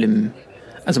so schlimm?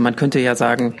 Also man könnte ja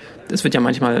sagen, es wird ja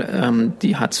manchmal,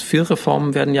 die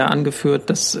Hartz-IV-Reformen werden ja angeführt,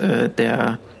 dass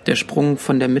der Sprung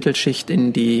von der Mittelschicht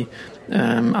in die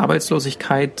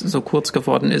Arbeitslosigkeit so kurz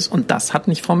geworden ist. Und das hat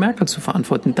nicht Frau Merkel zu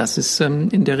verantworten. Das ist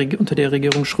unter der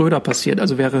Regierung Schröder passiert.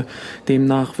 Also wäre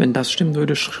demnach, wenn das stimmen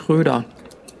würde, Schröder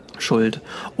schuld.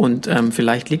 Und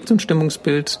vielleicht liegt so ein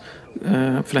Stimmungsbild,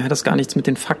 vielleicht hat das gar nichts mit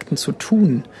den Fakten zu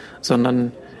tun,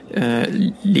 sondern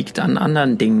liegt an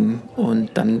anderen Dingen.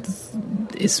 Und dann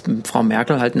ist Frau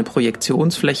Merkel halt eine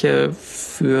Projektionsfläche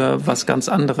für was ganz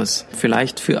anderes.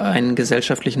 Vielleicht für einen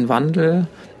gesellschaftlichen Wandel,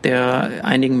 der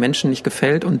einigen Menschen nicht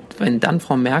gefällt. Und wenn dann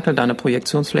Frau Merkel da eine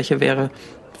Projektionsfläche wäre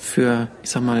für,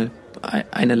 ich sag mal,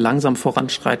 eine langsam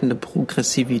voranschreitende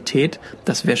Progressivität,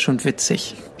 das wäre schon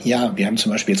witzig. Ja, wir haben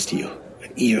zum Beispiel jetzt die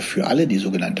Ehe für alle, die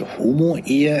sogenannte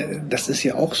Homo-Ehe. Das ist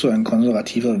ja auch so ein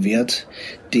konservativer Wert,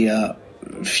 der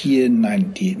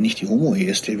nicht die Homo-Ehe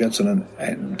ist der Wert, sondern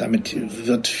damit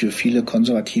wird für viele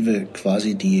Konservative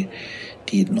quasi die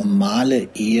normale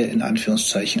Ehe in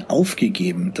Anführungszeichen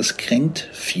aufgegeben. Das kränkt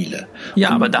viele. Ja,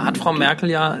 aber da hat Frau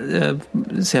Merkel ja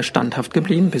sehr standhaft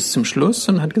geblieben bis zum Schluss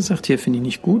und hat gesagt, hier finde ich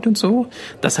nicht gut und so.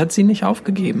 Das hat sie nicht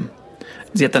aufgegeben.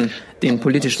 Sie hat dann den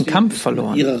politischen Kampf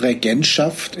verloren. In ihrer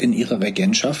Regentschaft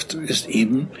ist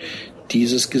eben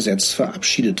dieses Gesetz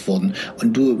verabschiedet worden.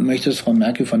 Und du möchtest Frau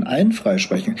Merkel von allen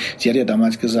freisprechen. Sie hat ja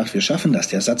damals gesagt, wir schaffen das.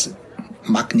 Der Satz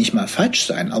mag nicht mal falsch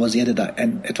sein, aber sie hätte da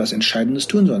etwas Entscheidendes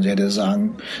tun sollen. Sie hätte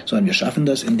sagen sollen, wir schaffen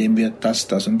das, indem wir das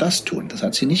und das tun. Das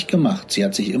hat sie nicht gemacht. Sie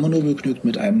hat sich immer nur begnügt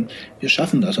mit einem, wir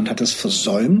schaffen das, und hat es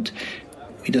versäumt,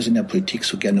 wie das in der Politik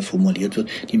so gerne formuliert wird,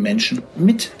 die Menschen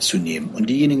mitzunehmen. Und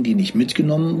diejenigen, die nicht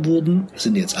mitgenommen wurden,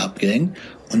 sind jetzt abgehängt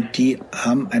und die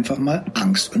haben einfach mal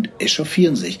Angst und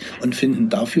echauffieren sich und finden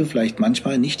dafür vielleicht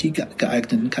manchmal nicht die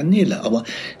geeigneten Kanäle. Aber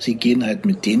sie gehen halt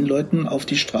mit den Leuten auf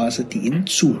die Straße, die ihnen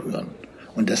zuhören.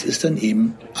 Und das ist dann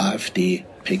eben AfD,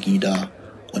 Pegida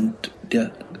und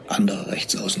der andere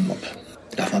Rechtsaußenmob.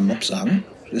 Darf man Mob sagen?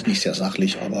 Ist nicht sehr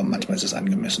sachlich, aber manchmal ist es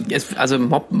angemessen. Also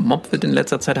Mob wird in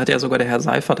letzter Zeit, hat ja sogar der Herr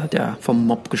Seifert hat ja vom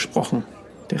Mob gesprochen,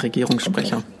 der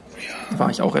Regierungssprecher. Ja. War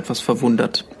ich auch etwas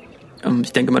verwundert.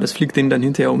 Ich denke mal, das fliegt denen dann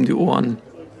hinterher um die Ohren.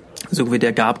 So wie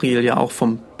der Gabriel ja auch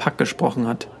vom Pack gesprochen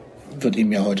hat. Wird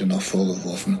ihm ja heute noch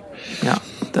vorgeworfen. Ja,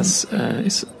 das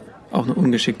ist auch eine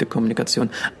ungeschickte Kommunikation.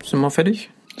 Sind wir fertig?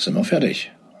 Sind wir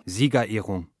fertig.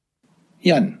 Siegerehrung.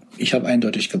 Jan, ich habe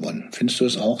eindeutig gewonnen. Findest du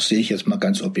es auch? Sehe ich jetzt mal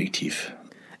ganz objektiv.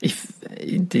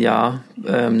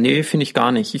 Nee, finde ich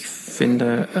gar nicht. Ich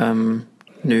finde,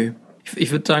 nö.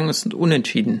 Ich würde sagen, es sind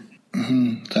unentschieden.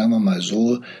 Sagen wir mal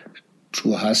so,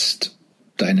 du hast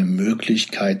deine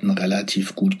Möglichkeiten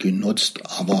relativ gut genutzt,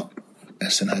 aber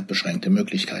es sind halt beschränkte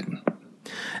Möglichkeiten.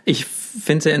 Ich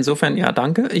finde es ja insofern, ja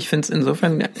danke, ich finde es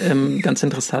insofern ganz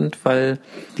interessant, weil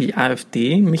die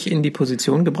AfD mich in die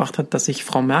Position gebracht hat, dass ich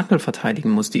Frau Merkel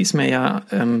verteidigen muss. Die ist mir ja,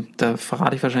 da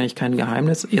verrate ich wahrscheinlich kein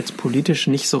Geheimnis, jetzt politisch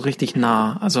nicht so richtig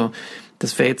nah. Also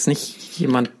das wäre jetzt nicht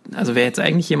jemand, also wäre jetzt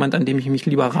eigentlich jemand, an dem ich mich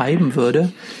lieber reiben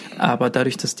würde, aber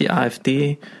dadurch, dass die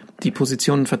AfD die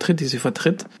Positionen vertritt, die sie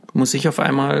vertritt, muss ich auf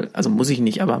einmal, also muss ich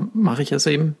nicht, aber mache ich es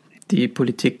eben, die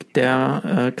Politik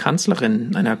der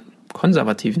Kanzlerin, einer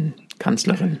konservativen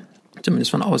Kanzlerin,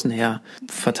 zumindest von außen her,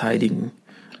 verteidigen.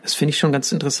 Das finde ich schon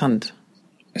ganz interessant.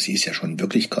 Sie ist ja schon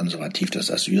wirklich konservativ.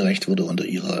 Das Asylrecht wurde unter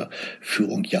ihrer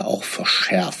Führung ja auch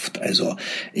verschärft. Also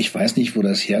ich weiß nicht, wo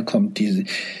das herkommt,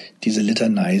 diese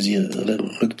Litanei. Sie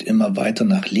rückt immer weiter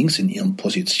nach links in ihren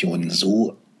Positionen.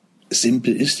 So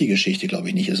simpel ist die Geschichte, glaube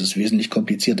ich, nicht. Es ist wesentlich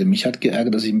komplizierter. Mich hat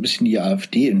geärgert, dass ich ein bisschen die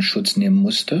AfD in Schutz nehmen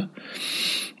musste,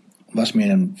 was mir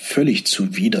dann völlig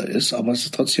zuwider ist, aber es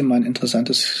ist trotzdem mal ein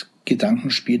interessantes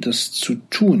Gedankenspiel, das zu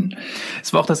tun.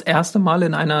 Es war auch das erste Mal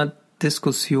in einer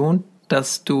Diskussion,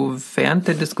 dass du während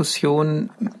der Diskussion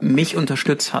mich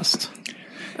unterstützt hast.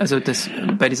 Also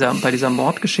bei dieser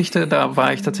Mordgeschichte, da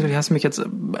war ich tatsächlich, hast mich jetzt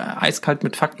eiskalt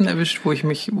mit Fakten erwischt, wo ich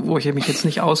mich jetzt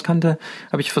nicht auskannte,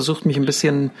 habe ich versucht, mich ein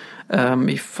bisschen, ein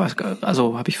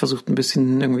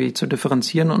bisschen irgendwie zu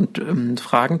differenzieren und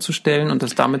Fragen zu stellen und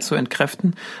das damit zu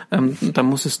entkräften. Da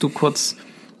musstest du kurz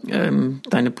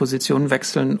deine Position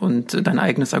wechseln und dein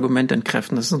eigenes Argument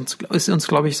entkräften. Das ist uns,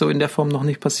 glaube ich, so in der Form noch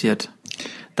nicht passiert.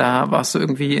 Da warst du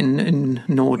irgendwie in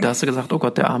Not, da hast du gesagt, oh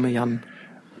Gott, der arme Jan.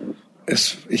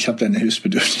 Ich habe deine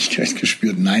Hilfsbedürftigkeit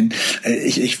gespürt. Nein,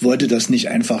 ich wollte das nicht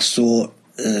einfach so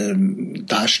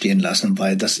dastehen lassen,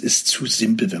 weil das ist zu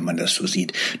simpel, wenn man das so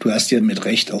sieht. Du hast ja mit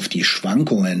Recht auf die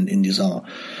Schwankungen in dieser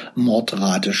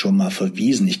Mordrate schon mal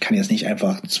verwiesen. Ich kann jetzt nicht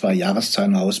einfach 2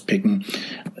 Jahreszahlen rauspicken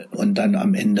und dann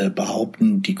am Ende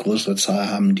behaupten, die größere Zahl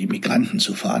haben die Migranten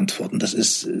zu verantworten. Das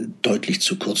ist deutlich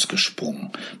zu kurz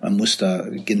gesprungen. Man muss da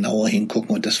genauer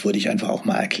hingucken und das würde ich einfach auch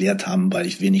mal erklärt haben, weil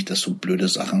ich will nicht, dass so blöde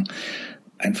Sachen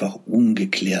einfach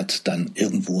ungeklärt dann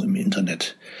irgendwo im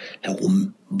Internet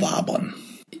herumwabern.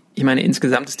 Ich meine,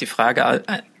 insgesamt ist die Frage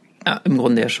im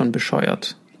Grunde ja schon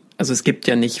bescheuert. Also es gibt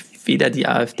ja nicht, weder die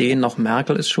AfD noch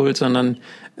Merkel ist schuld, sondern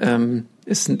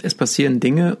es passieren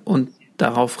Dinge und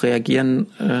darauf reagieren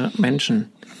Menschen.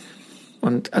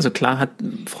 Und also klar hat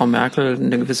Frau Merkel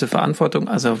eine gewisse Verantwortung,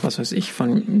 also was weiß ich,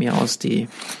 von mir aus die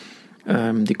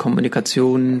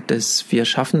Kommunikation des Wir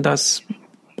schaffen das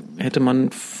hätte man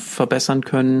verbessern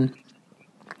können.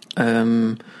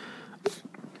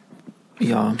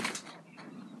 Ja,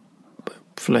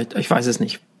 vielleicht, ich weiß es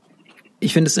nicht.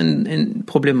 Ich finde es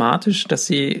problematisch, dass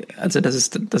sie, also das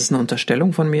ist eine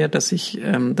Unterstellung von mir, dass sie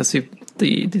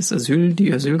die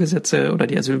Asylgesetze oder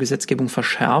die Asylgesetzgebung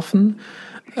verschärfen,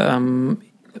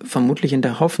 vermutlich in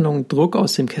der Hoffnung, Druck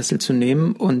aus dem Kessel zu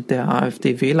nehmen und der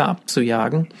AfD Wähler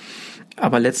abzujagen.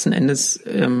 Aber letzten Endes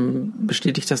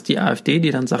bestätigt das die AfD,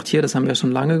 die dann sagt, hier, das haben wir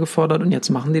schon lange gefordert und jetzt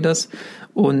machen die das.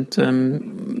 Und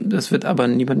das wird aber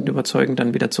niemanden überzeugen,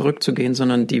 dann wieder zurückzugehen,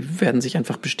 sondern die werden sich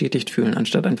einfach bestätigt fühlen,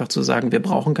 anstatt einfach zu sagen, wir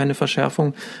brauchen keine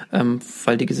Verschärfung,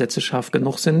 weil die Gesetze scharf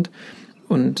genug sind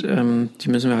und die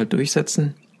müssen wir halt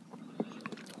durchsetzen.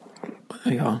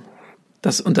 Ja.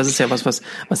 Das ist ja was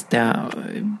da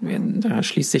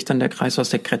schließt sich dann der Kreis, was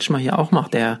der Kretschmer hier auch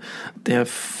macht. Der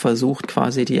versucht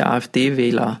quasi die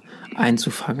AfD-Wähler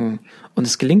einzufangen. Und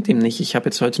es gelingt ihm nicht. Ich habe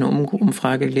jetzt heute eine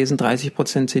Umfrage gelesen,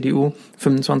 30% CDU,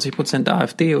 25%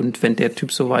 AfD. Und wenn der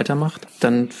Typ so weitermacht,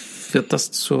 dann wird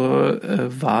das zur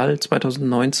Wahl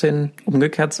 2019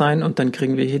 umgekehrt sein. Und dann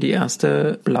kriegen wir hier die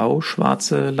erste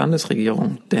blau-schwarze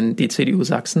Landesregierung. Denn die CDU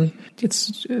Sachsen,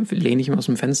 jetzt lehne ich mich aus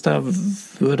dem Fenster,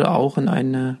 würde auch in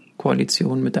eine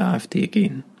Koalition mit der AfD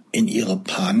gehen. In ihrer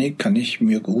Panik kann ich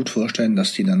mir gut vorstellen,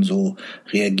 dass die dann so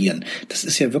reagieren. Das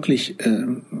ist ja wirklich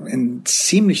ein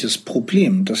ziemliches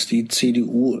Problem, dass die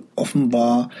CDU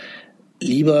offenbar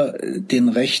lieber den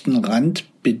rechten Rand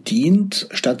bedient,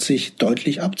 statt sich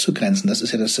deutlich abzugrenzen. Das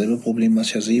ist ja dasselbe Problem,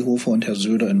 was Herr Seehofer und Herr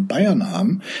Söder in Bayern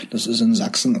haben. Das ist in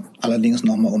Sachsen allerdings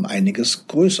nochmal um einiges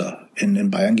größer. In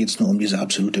Bayern geht es nur um diese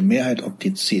absolute Mehrheit, ob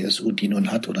die CSU die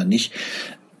nun hat oder nicht.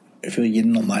 Für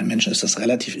jeden normalen Menschen ist das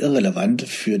relativ irrelevant.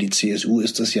 Für die CSU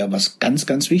ist das ja was ganz,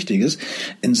 ganz Wichtiges.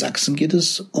 In Sachsen geht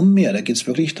es um mehr. Da geht es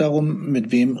wirklich darum,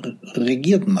 mit wem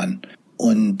regiert man.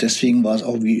 Und deswegen war es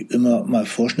auch wie immer mal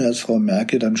vorschnell, als Frau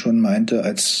Merkel dann schon meinte,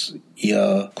 als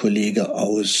ihr Kollege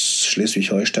aus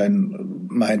Schleswig-Holstein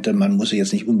meinte, man müsse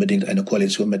jetzt nicht unbedingt eine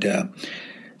Koalition mit der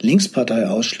Linkspartei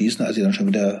ausschließen, als sie dann schon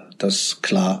wieder das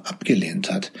klar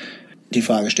abgelehnt hat. Die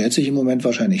Frage stellt sich im Moment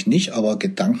wahrscheinlich nicht, aber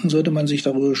Gedanken sollte man sich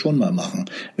darüber schon mal machen.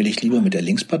 Will ich lieber mit der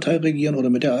Linkspartei regieren oder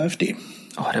mit der AfD?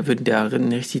 Oh, da würden darin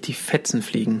richtig die Fetzen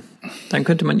fliegen. Dann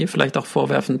könnte man ihr vielleicht auch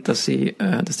vorwerfen, dass die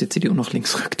CDU noch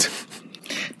links rückt.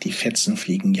 Die Fetzen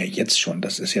fliegen ja jetzt schon,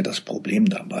 das ist ja das Problem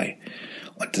dabei.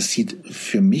 Und das sieht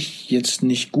für mich jetzt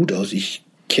nicht gut aus. Ich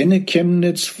kenne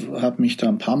Chemnitz, habe mich da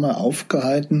ein paar Mal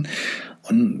aufgehalten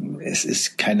und es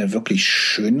ist keine wirklich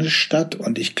schöne Stadt.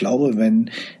 Und ich glaube,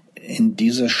 wenn in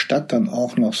dieser Stadt dann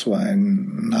auch noch so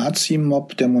ein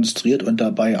Nazi-Mob demonstriert und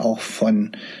dabei auch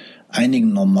von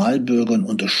einigen Normalbürgern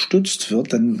unterstützt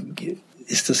wird, dann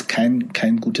ist das kein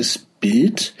gutes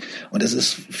Bild. Und das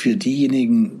ist für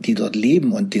diejenigen, die dort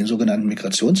leben und den sogenannten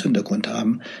Migrationshintergrund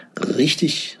haben,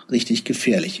 richtig, richtig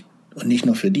gefährlich. Und nicht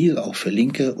nur für die, auch für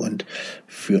Linke und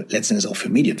letztendlich auch für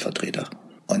Medienvertreter.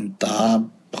 Und da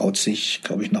braut sich,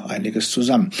 glaube ich, noch einiges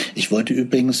zusammen. Ich wollte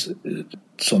übrigens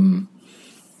zum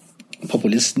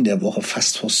Populisten der Woche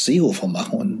fast Horst Seehofer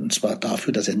machen, und zwar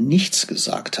dafür, dass er nichts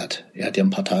gesagt hat. Er hat ja ein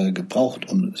paar Tage gebraucht,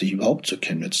 um sich überhaupt zu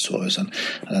Chemnitz zu äußern.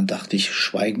 Und dann dachte ich,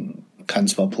 Schweigen kann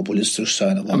zwar populistisch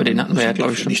sein, aber den hatten wir ja,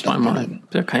 glaube ich, schon zweimal.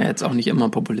 Der kann ja jetzt auch nicht immer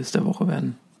Populist der Woche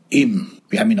werden. Eben.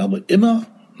 Wir haben ihn aber immer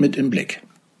mit im Blick.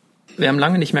 Wir haben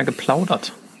lange nicht mehr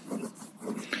geplaudert.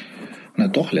 Na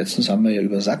doch, letztens haben wir ja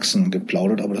über Sachsen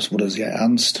geplaudert, aber das wurde sehr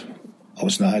ernst.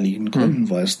 Aus naheliegenden Gründen,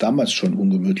 weil es damals schon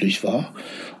ungemütlich war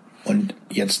und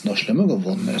jetzt noch schlimmer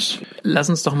geworden ist. Lass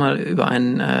uns doch mal über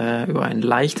ein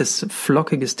leichtes,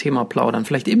 flockiges Thema plaudern.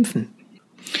 Vielleicht Impfen.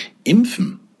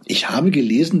 Impfen? Ich habe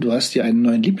gelesen, du hast dir einen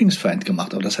neuen Lieblingsfeind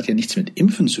gemacht, aber das hat ja nichts mit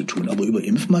Impfen zu tun. Aber über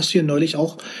Impfen hast du ja neulich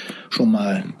auch schon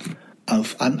mal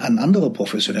an anderer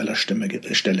professioneller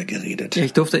Stelle geredet. Ja,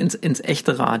 ich durfte ins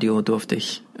echte Radio,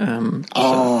 ich.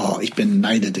 Ich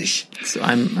beneide dich. Zu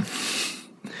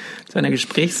einer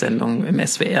Gesprächssendung im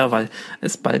SWR, weil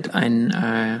es bald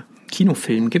einen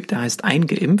Kinofilm gibt, der heißt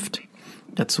Eingeimpft.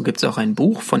 Dazu gibt es auch ein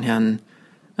Buch von Herrn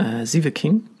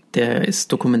Sieveking, der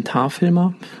ist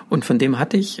Dokumentarfilmer und von dem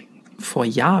hatte ich vor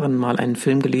Jahren mal einen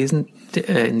Film gesehen,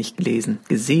 der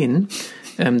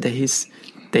hieß,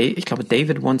 ich glaube,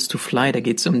 David Wants to Fly. Da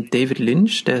geht es um David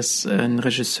Lynch, der ist ein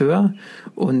Regisseur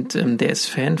und der ist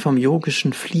Fan vom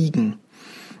yogischen Fliegen.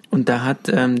 Und da hat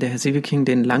der Herr Sieveking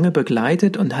den lange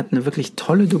begleitet und hat eine wirklich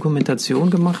tolle Dokumentation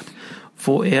gemacht,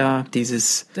 wo er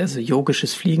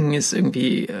yogisches Fliegen ist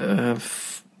irgendwie,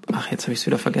 jetzt habe ich es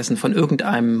wieder vergessen, von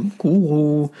irgendeinem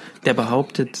Guru, der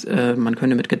behauptet, man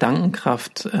könne mit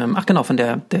Gedankenkraft, von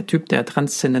der Typ, der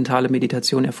transzendentale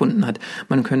Meditation erfunden hat,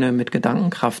 man könne mit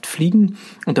Gedankenkraft fliegen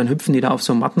und dann hüpfen die da auf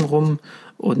so Matten rum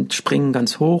und springen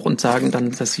ganz hoch und sagen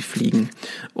dann, dass sie fliegen.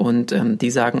 Und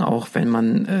die sagen auch, wenn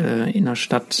man in der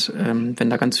Stadt, wenn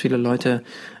da ganz viele Leute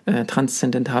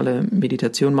transzendentale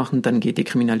Meditation machen, dann geht die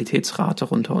Kriminalitätsrate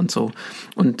runter und so.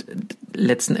 Und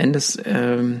letzten Endes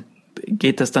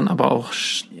geht das dann aber auch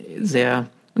sehr,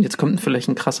 und jetzt kommt vielleicht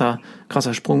ein krasser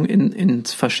Sprung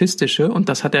ins Faschistische, und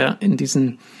das hat er in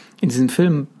diesem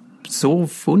Film so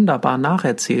wunderbar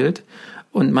nacherzählt,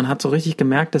 und man hat so richtig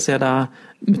gemerkt, dass er da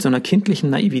mit so einer kindlichen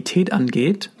Naivität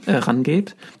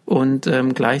rangeht und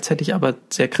gleichzeitig aber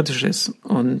sehr kritisch ist.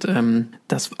 Und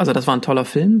das war ein toller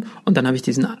Film. Und dann habe ich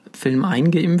diesen Film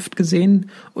Eingeimpft gesehen,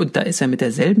 und da ist er mit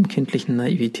derselben kindlichen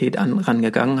Naivität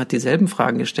rangegangen, hat dieselben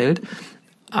Fragen gestellt.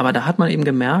 Aber da hat man eben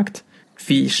gemerkt,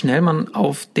 wie schnell man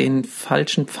auf den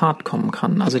falschen Pfad kommen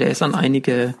kann. Also der ist an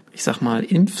einige, ich sag mal,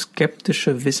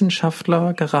 impfskeptische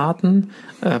Wissenschaftler geraten,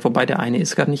 wobei der eine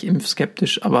ist gar nicht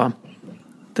impfskeptisch, aber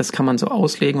das kann man so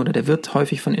auslegen, oder der wird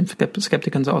häufig von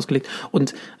Impfskeptikern so ausgelegt,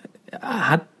 und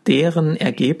hat deren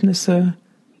Ergebnisse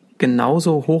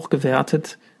genauso hoch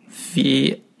gewertet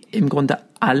wie im Grunde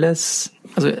alles,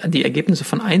 also die Ergebnisse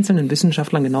von einzelnen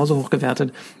Wissenschaftlern genauso hoch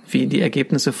gewertet wie die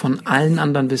Ergebnisse von allen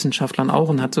anderen Wissenschaftlern auch,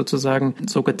 und hat sozusagen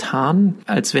so getan,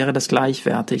 als wäre das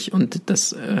gleichwertig, und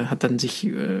das hat dann sich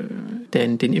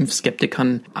den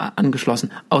Impfskeptikern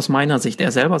angeschlossen. Aus meiner Sicht,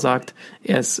 er selber sagt,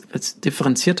 er ist als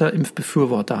differenzierter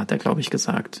Impfbefürworter, hat er, glaube ich,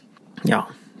 gesagt. Ja,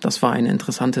 das war eine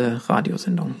interessante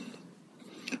Radiosendung.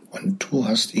 Und du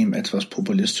hast ihm etwas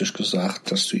populistisch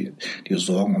gesagt, dass du dir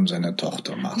Sorgen um seine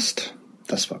Tochter machst.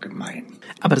 Das war gemein.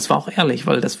 Aber das war auch ehrlich,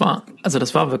 weil das war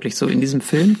wirklich so in diesem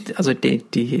Film. Also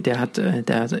der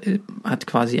hat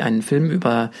quasi einen Film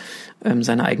über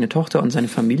seine eigene Tochter und seine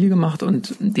Familie gemacht,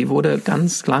 und die wurde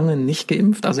ganz lange nicht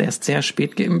geimpft, also erst sehr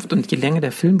spät geimpft, und je länger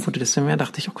der Film wurde, desto mehr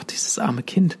dachte ich, oh Gott, dieses arme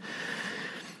Kind,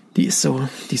 die ist so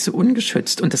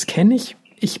ungeschützt, und das kenne ich.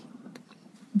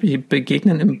 Wir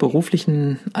begegnen im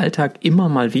beruflichen Alltag immer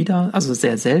mal wieder, also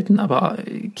sehr selten, aber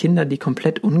Kinder, die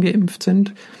komplett ungeimpft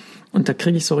sind. Und da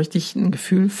kriege ich so richtig ein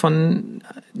Gefühl von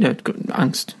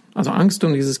Angst. Also Angst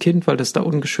um dieses Kind, weil das da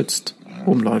ungeschützt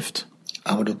rumläuft.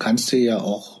 Aber du kannst ja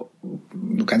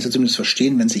zumindest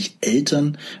verstehen, wenn sich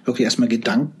Eltern wirklich erstmal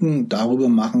Gedanken darüber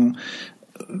machen,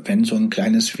 wenn so ein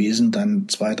kleines Wesen dann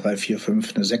 2, 3, 4,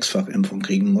 5 eine 6-fach-Impfung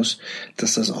kriegen muss,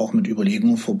 dass das auch mit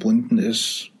Überlegungen verbunden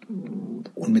ist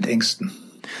und mit Ängsten.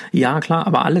 Ja, klar,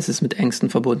 aber alles ist mit Ängsten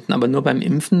verbunden. Aber nur beim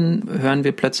Impfen hören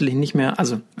wir plötzlich nicht mehr,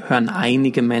 also hören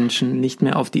einige Menschen nicht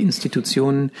mehr auf die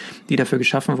Institutionen, die dafür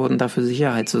geschaffen wurden, dafür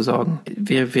Sicherheit zu sorgen.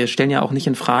 Wir stellen ja auch nicht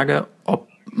in Frage, ob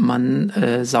man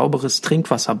sauberes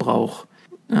Trinkwasser braucht.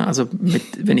 Also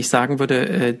wenn ich sagen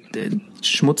würde,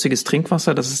 schmutziges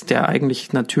Trinkwasser, das ist der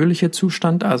eigentlich natürliche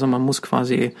Zustand. Also man muss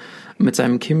quasi mit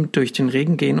seinem Kind durch den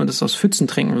Regen gehen und es aus Pfützen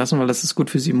trinken lassen, weil das ist gut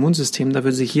fürs Immunsystem. Da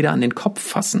würde sich jeder an den Kopf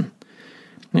fassen.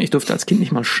 Ich durfte als Kind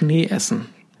nicht mal Schnee essen.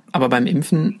 Aber beim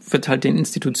Impfen wird halt den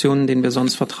Institutionen, denen wir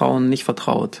sonst vertrauen, nicht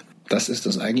vertraut. Das ist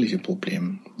das eigentliche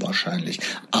Problem, wahrscheinlich.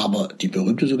 Aber die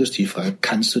berühmte Suggestivfrage,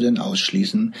 kannst du denn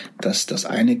ausschließen, dass das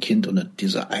eine Kind unter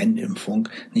dieser Einimpfung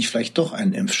nicht vielleicht doch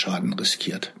einen Impfschaden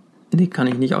riskiert? Nee, kann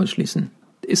ich nicht ausschließen.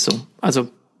 Ist so.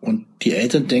 Und die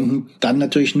Eltern denken dann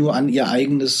natürlich nur an ihr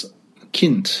eigenes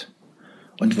Kind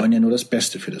und wollen ja nur das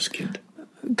Beste für das Kind.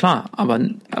 Klar,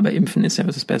 aber Impfen ist ja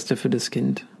das Beste für das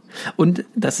Kind. Und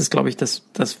das ist, glaube ich, das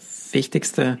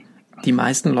Wichtigste. Die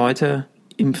meisten Leute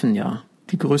impfen ja.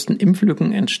 Die größten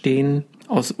Impflücken entstehen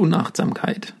aus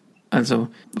Unachtsamkeit. Also,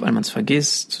 weil man es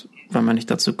vergisst, weil man nicht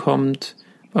dazu kommt,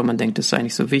 weil man denkt, es sei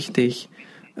nicht so wichtig.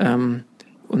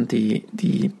 Und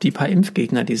die paar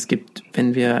Impfgegner, die es gibt,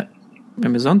 wenn wir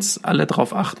wenn wir sonst alle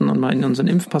drauf achten und mal in unseren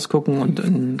Impfpass gucken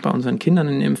und bei unseren Kindern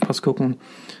in den Impfpass gucken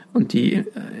und die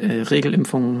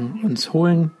Regelimpfungen uns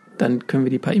holen, dann können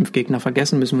wir die paar Impfgegner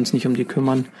vergessen, müssen wir uns nicht um die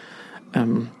kümmern.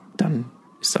 Dann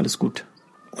ist alles gut.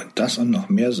 Und das und noch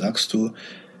mehr sagst du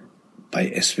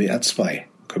bei SWR 2.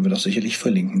 Können wir doch sicherlich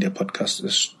verlinken. Der Podcast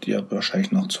ist ja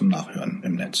wahrscheinlich noch zum Nachhören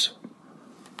im Netz.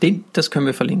 Das können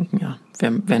wir verlinken, ja.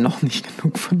 Wer noch nicht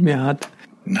genug von mir hat.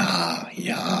 Na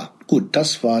ja, gut,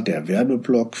 das war der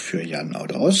Werbeblock für Jan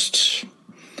Aude Ost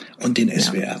und den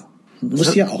SWR.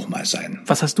 Muss ja auch mal sein.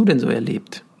 Was hast du denn so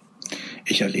erlebt?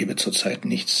 Ich erlebe zurzeit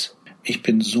nichts. Ich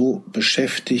bin so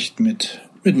beschäftigt mit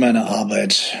meiner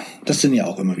Arbeit. Das sind ja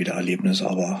auch immer wieder Erlebnisse,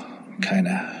 aber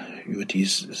keine, über die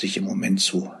es sich im Moment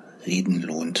zu reden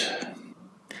lohnt.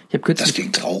 Das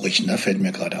klingt traurig, ne? Fällt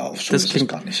mir gerade auf. So das klingt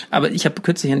gar nicht. Aber ich habe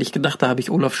kürzlich endlich gedacht, da habe ich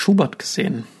Olaf Schubert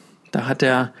gesehen. Da hat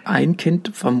er ein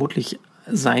Kind, vermutlich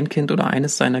sein Kind oder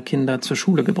eines seiner Kinder zur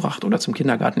Schule gebracht oder zum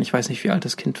Kindergarten. Ich weiß nicht, wie alt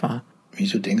das Kind war.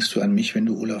 Wieso denkst du an mich, wenn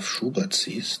du Olaf Schubert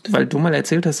siehst? Weil du mal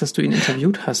erzählt hast, dass du ihn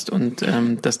interviewt hast und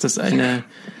dass das eine...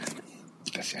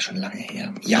 Das ist ja schon lange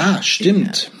her. Ja,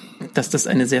 stimmt. Dass das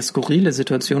eine sehr skurrile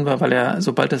Situation war, weil er,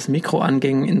 sobald das Mikro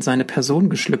anging, in seine Person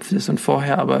geschlüpft ist und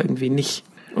vorher aber irgendwie nicht.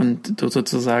 Und du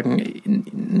sozusagen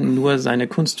nur seine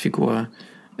Kunstfigur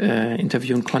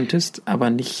interviewen konntest, aber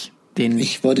nicht den Menschen.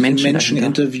 Ich wollte den Menschen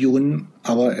interviewen,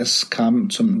 aber es kam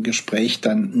zum Gespräch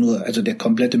dann nur, also der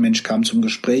komplette Mensch kam zum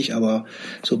Gespräch, aber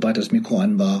sobald das Mikro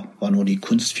an war, war nur die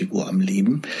Kunstfigur am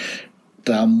Leben.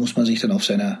 Da muss man sich dann auf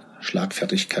seine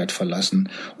Schlagfertigkeit verlassen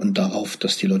und darauf,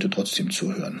 dass die Leute trotzdem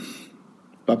zuhören.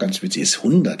 War ganz witzig, ist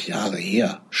 100 Jahre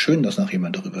her. Schön, dass noch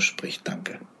jemand darüber spricht,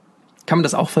 danke. Kann man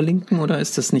das auch verlinken oder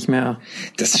ist das nicht mehr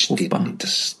abrufbar?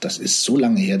 Das ist so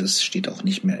lange her, das steht auch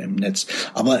nicht mehr im Netz.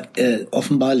 Aber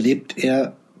offenbar lebt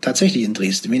er tatsächlich in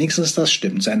Dresden. Wenigstens das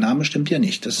stimmt. Sein Name stimmt ja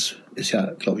nicht. Das ist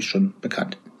ja, glaube ich, schon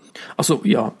bekannt. Ach so,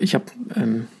 ja. Ich hab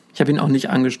ihn auch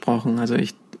nicht angesprochen. Also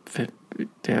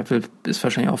der ist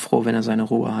wahrscheinlich auch froh, wenn er seine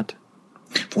Ruhe hat.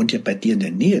 Wohnt ja bei dir in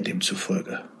der Nähe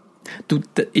demzufolge?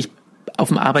 Auf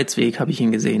dem Arbeitsweg habe ich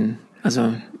ihn gesehen.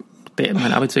 Also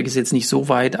mein Arbeitsweg ist jetzt nicht so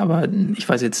weit, aber ich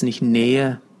weiß jetzt nicht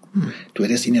Nähe. Du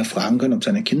hättest ihn ja fragen können, ob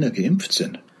seine Kinder geimpft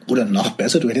sind. Oder noch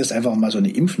besser, du hättest einfach mal so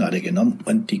eine Impfnadel genommen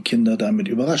und die Kinder damit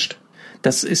überrascht.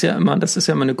 Das ist ja immer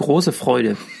eine große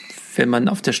Freude, wenn man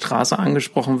auf der Straße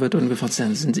angesprochen wird und gefragt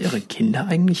wird, sind Ihre Kinder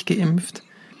eigentlich geimpft?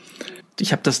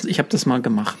 Ich hab das mal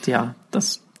gemacht, ja.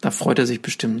 Da freut er sich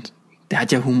bestimmt. Der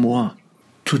hat ja Humor.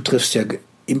 Du triffst ja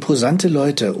imposante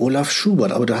Leute, Olaf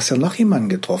Schubert, aber du hast ja noch jemanden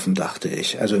getroffen, dachte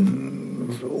ich. Also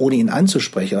ohne ihn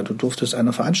anzusprechen, du durftest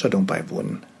einer Veranstaltung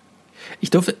beiwohnen. In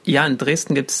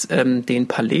Dresden gibt's den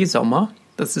Palais Sommer.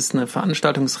 Das ist eine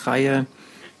Veranstaltungsreihe,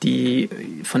 die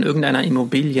von irgendeiner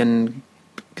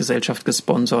Immobiliengesellschaft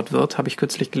gesponsert wird, habe ich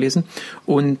kürzlich gelesen.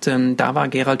 Und da war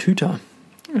Gerald Hüther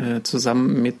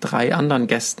zusammen mit 3 anderen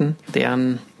Gästen,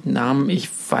 deren Namen ich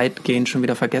weitgehend schon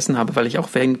wieder vergessen habe, weil ich auch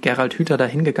während Gerald Hüther da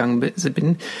hingegangen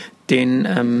bin,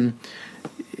 den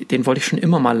wollte ich schon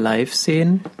immer mal live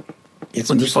sehen.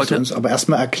 Jetzt müsstest du uns aber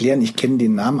erstmal erklären, ich kenne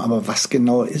den Namen, aber was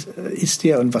genau ist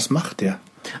der und was macht der?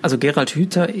 Also Gerald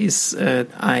Hüther ist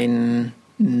ein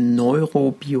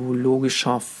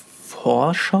neurobiologischer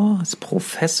Forscher, ist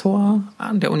Professor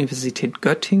an der Universität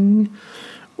Göttingen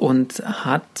und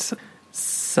hat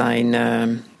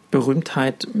seine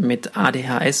Berühmtheit mit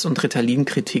ADHS und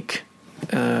Ritalin-Kritik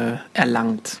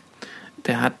erlangt.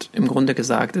 Der hat im Grunde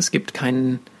gesagt, es gibt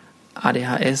keinen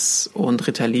ADHS und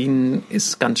Ritalin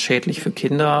ist ganz schädlich für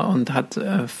Kinder und hat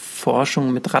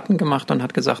Forschung mit Ratten gemacht und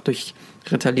hat gesagt, durch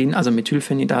Ritalin, also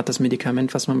Methylphenidat, das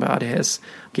Medikament, was man bei ADHS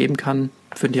geben kann,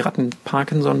 würden die Ratten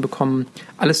Parkinson bekommen.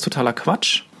 Alles totaler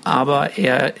Quatsch. Aber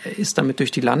er ist damit durch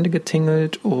die Lande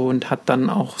getingelt und hat dann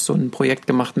auch so ein Projekt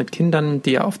gemacht mit Kindern,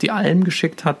 die er auf die Alm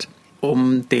geschickt hat,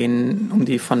 um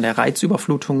die von der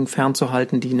Reizüberflutung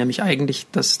fernzuhalten, die nämlich eigentlich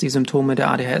die Symptome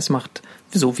der ADHS macht,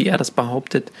 so wie er das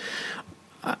behauptet.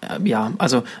 Ja,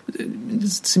 also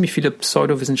ziemlich viele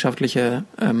pseudowissenschaftliche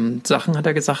Sachen hat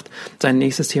er gesagt. Sein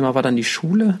nächstes Thema war dann die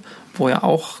Schule, wo er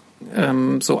auch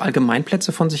so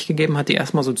Allgemeinplätze von sich gegeben hat, die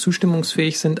erstmal so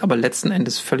zustimmungsfähig sind, aber letzten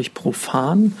Endes völlig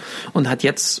profan, und hat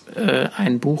jetzt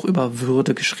ein Buch über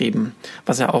Würde geschrieben,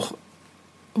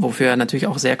 wofür er natürlich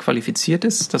auch sehr qualifiziert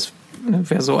ist. Das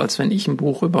wäre so, als wenn ich ein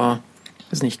Buch über,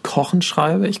 Kochen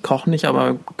schreibe. Ich koche nicht,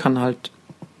 aber kann halt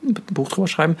ein Buch drüber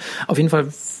schreiben. Auf jeden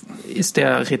Fall ist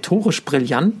der rhetorisch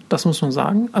brillant, das muss man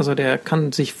sagen. Also der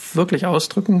kann sich wirklich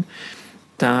ausdrücken.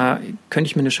 Da könnte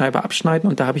ich mir eine Scheibe abschneiden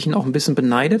und da habe ich ihn auch ein bisschen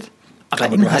beneidet.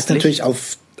 Aber du hast natürlich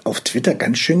auf Twitter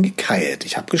ganz schön gekeilt.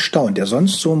 Ich habe gestaunt. Der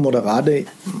sonst so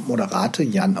moderate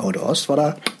Jan Aude Ost war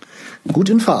da gut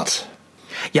in Fahrt.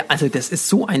 Ja, also das ist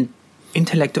so ein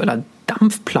intellektueller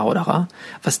Dampfplauderer,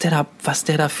 was der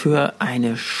da für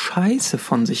eine Scheiße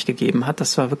von sich gegeben hat,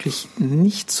 das war wirklich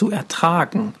nicht zu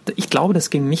ertragen. Ich glaube, das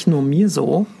ging nicht nur mir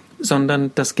so,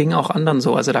 sondern das ging auch anderen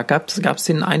so. Also da gab's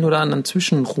den einen oder anderen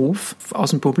Zwischenruf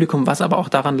aus dem Publikum, was aber auch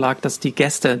daran lag, dass die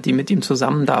Gäste, die mit ihm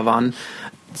zusammen da waren,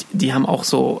 die haben auch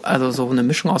so eine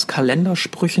Mischung aus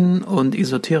Kalendersprüchen und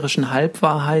esoterischen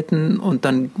Halbwahrheiten und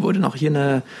dann wurde noch hier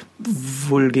eine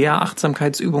vulgär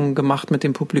Achtsamkeitsübung gemacht mit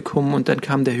dem Publikum und dann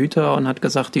kam der Hüter und hat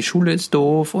gesagt, die Schule ist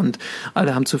doof und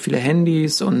alle haben zu viele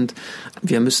Handys und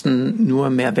wir müssten nur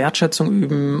mehr Wertschätzung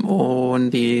üben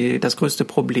und das größte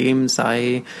Problem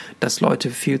sei, dass Leute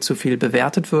viel zu viel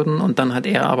bewertet würden und dann hat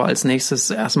er aber als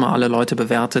nächstes erstmal alle Leute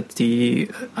bewertet, die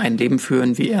ein Leben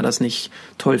führen, wie er das nicht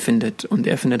toll findet und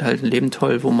er findet halt ein Leben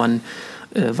toll, wo man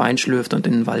Wein schlürft und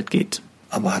in den Wald geht.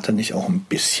 Aber hat er nicht auch ein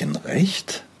bisschen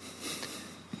recht?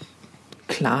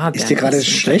 Klar. Ist dir gerade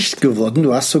schlecht geworden?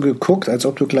 Du hast so geguckt, als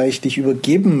ob du gleich dich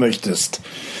übergeben möchtest.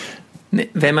 Nee,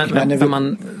 wenn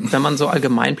man so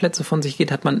Allgemeinplätze von sich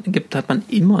gibt, hat man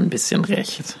immer ein bisschen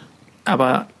recht.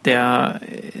 Aber der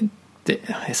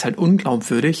ist halt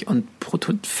unglaubwürdig und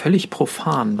völlig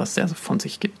profan, was der von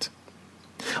sich gibt.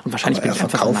 Und wahrscheinlich bin ich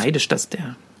einfach neidisch, dass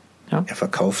der... Ja? Er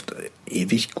verkauft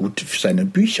ewig gut seine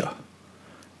Bücher.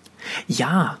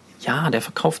 Ja, der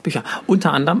verkauft Bücher.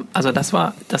 Unter anderem, also das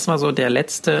war so der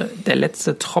letzte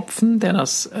Tropfen, der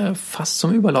das fast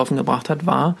zum Überlaufen gebracht hat,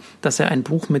 war, dass er ein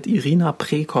Buch mit Irina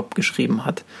Prekop geschrieben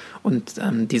hat. Und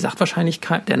der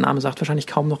Name sagt wahrscheinlich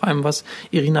kaum noch einem was.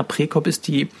 Irina Prekop ist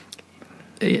die,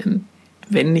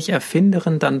 wenn nicht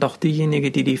Erfinderin, dann doch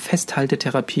diejenige, die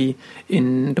Festhaltetherapie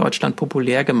in Deutschland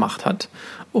populär gemacht hat.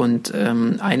 Und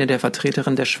eine der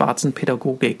Vertreterinnen der schwarzen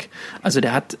Pädagogik. Also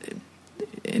der hat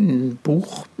ein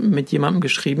Buch mit jemandem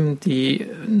geschrieben, die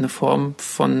eine Form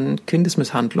von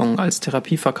Kindesmisshandlung als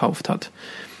Therapie verkauft hat.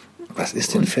 Was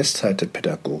ist denn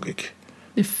Festhaltepädagogik?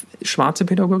 Schwarze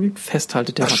Pädagogik,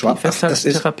 Festhaltetherapie.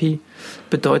 Festhaltetherapie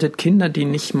bedeutet Kinder, die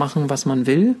nicht machen, was man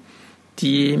will.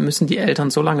 Die müssen die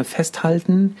Eltern so lange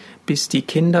festhalten, bis die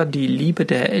Kinder die Liebe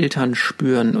der Eltern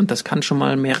spüren. Und das kann schon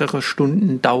mal mehrere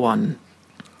Stunden dauern.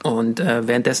 Und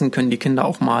währenddessen können die Kinder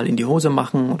auch mal in die Hose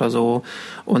machen oder so.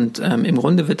 Und im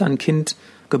Grunde wird dann ein Kind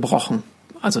gebrochen.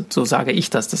 Also so sage ich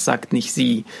das sagt nicht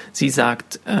sie. Sie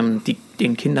sagt,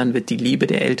 den Kindern wird die Liebe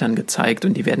der Eltern gezeigt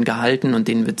und die werden gehalten und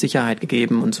denen wird Sicherheit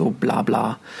gegeben und so bla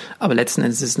bla. Aber letzten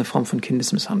Endes ist es eine Form von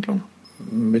Kindesmisshandlung.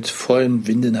 Mit vollen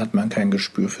Windeln hat man kein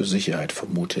Gespür für Sicherheit,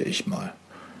 vermute ich mal.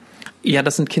 Ja,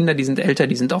 das sind Kinder, die sind älter,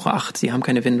 die sind auch 8, sie haben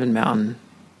keine Windeln mehr an.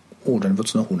 Oh, dann wird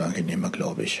es noch unangenehmer,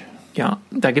 glaube ich. Ja,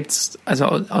 da gibt's, also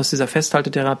aus dieser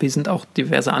Festhaltetherapie sind auch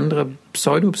diverse andere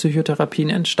Pseudopsychotherapien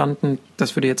entstanden.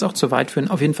 Das würde jetzt auch zu weit führen.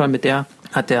 Auf jeden Fall mit der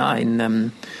hat er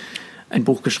ein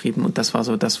Buch geschrieben und das war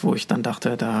so das, wo ich dann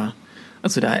dachte, da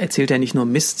erzählt er nicht nur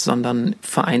Mist, sondern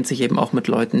vereint sich eben auch mit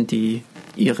Leuten, die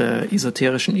ihre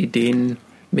esoterischen Ideen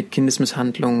mit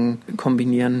Kindesmisshandlungen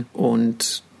kombinieren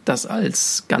und das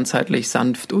als ganzheitlich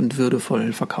sanft und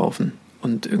würdevoll verkaufen.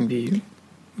 Und irgendwie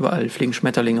überall fliegen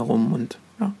Schmetterlinge rum und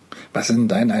ja. Was ist denn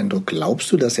dein Eindruck?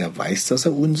 Glaubst du, dass er weiß, dass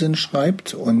er Unsinn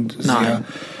schreibt und sehr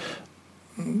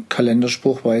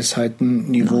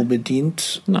Kalenderspruchweisheiten-Niveau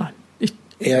bedient? Nein.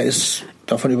 Er ist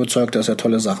davon überzeugt, dass er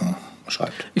tolle Sachen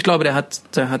schreibt. Ich glaube, der hat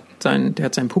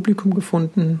sein Publikum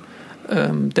gefunden,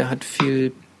 der hat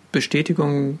viel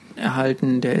Bestätigung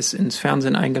erhalten, der ist ins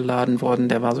Fernsehen eingeladen worden,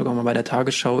 der war sogar mal bei der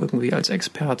Tagesschau irgendwie als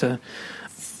Experte.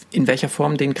 In welcher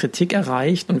Form den Kritik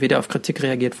erreicht und wie der auf Kritik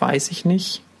reagiert, weiß ich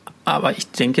nicht. Aber ich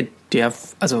denke, der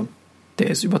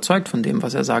ist überzeugt von dem,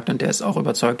 was er sagt und der ist auch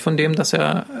überzeugt von dem, dass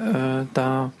er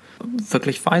da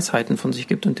wirklich Weisheiten von sich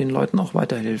gibt und den Leuten auch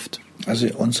weiterhilft. Also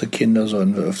unsere Kinder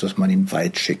sollen wir öfters mal in den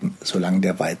Wald schicken, solange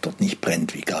der Wald dort nicht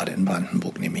brennt, wie gerade in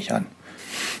Brandenburg, nehme ich an.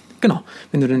 Genau,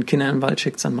 wenn du den Kindern in den Wald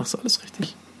schickst, dann machst du alles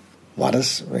richtig. War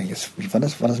das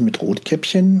mit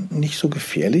Rotkäppchen nicht so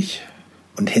gefährlich?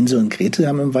 Und Hänsel und Gretel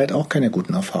haben im Wald auch keine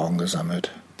guten Erfahrungen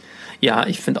gesammelt. Ja,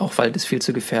 ich finde auch, Wald ist viel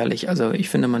zu gefährlich. Also ich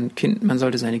finde, man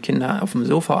sollte seine Kinder auf dem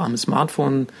Sofa am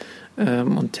Smartphone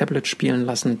und Tablet spielen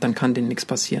lassen, dann kann denen nichts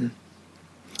passieren.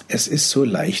 Es ist so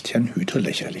leicht, Jan Hüter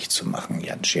lächerlich zu machen.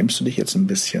 Jan, schämst du dich jetzt ein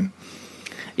bisschen?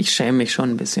 Ich schäme mich schon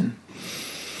ein bisschen.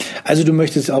 Also du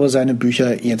möchtest aber seine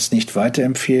Bücher jetzt nicht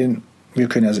weiterempfehlen. Wir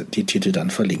können ja die Titel dann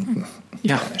verlinken.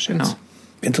 Ja, genau.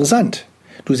 Interessant.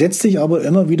 Du setzt dich aber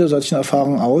immer wieder solchen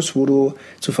Erfahrungen aus, wo du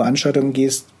zu Veranstaltungen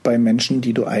gehst bei Menschen,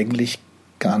 die du eigentlich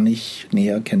gar nicht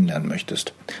näher kennenlernen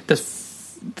möchtest.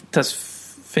 Das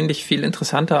finde ich viel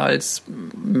interessanter, als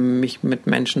mich mit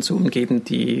Menschen zu umgeben,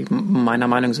 die meiner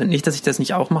Meinung sind. Nicht, dass ich das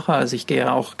nicht auch mache. Also ich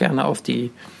gehe auch gerne auf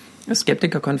die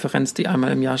Skeptikerkonferenz, die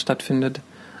einmal im Jahr stattfindet.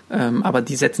 Aber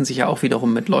die setzen sich ja auch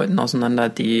wiederum mit Leuten auseinander,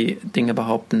 die Dinge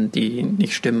behaupten, die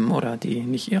nicht stimmen oder die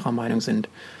nicht ihrer Meinung sind.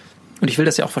 Und ich will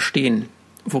das ja auch verstehen.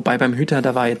 Wobei beim Hüter,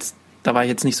 da war ich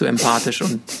jetzt nicht so empathisch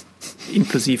und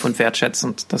inklusiv und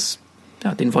wertschätzend.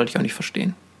 Den wollte ich auch nicht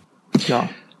verstehen. Ja.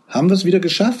 Haben wir es wieder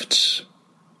geschafft?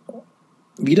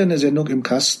 Wieder eine Sendung im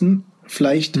Kasten.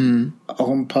 Vielleicht auch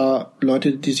ein paar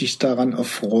Leute, die sich daran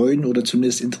erfreuen oder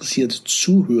zumindest interessiert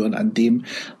zuhören an dem,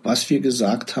 was wir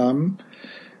gesagt haben.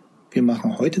 Wir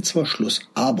machen heute zwar Schluss,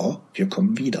 aber wir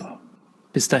kommen wieder.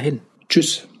 Bis dahin.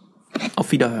 Tschüss.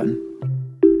 Auf Wiederhören.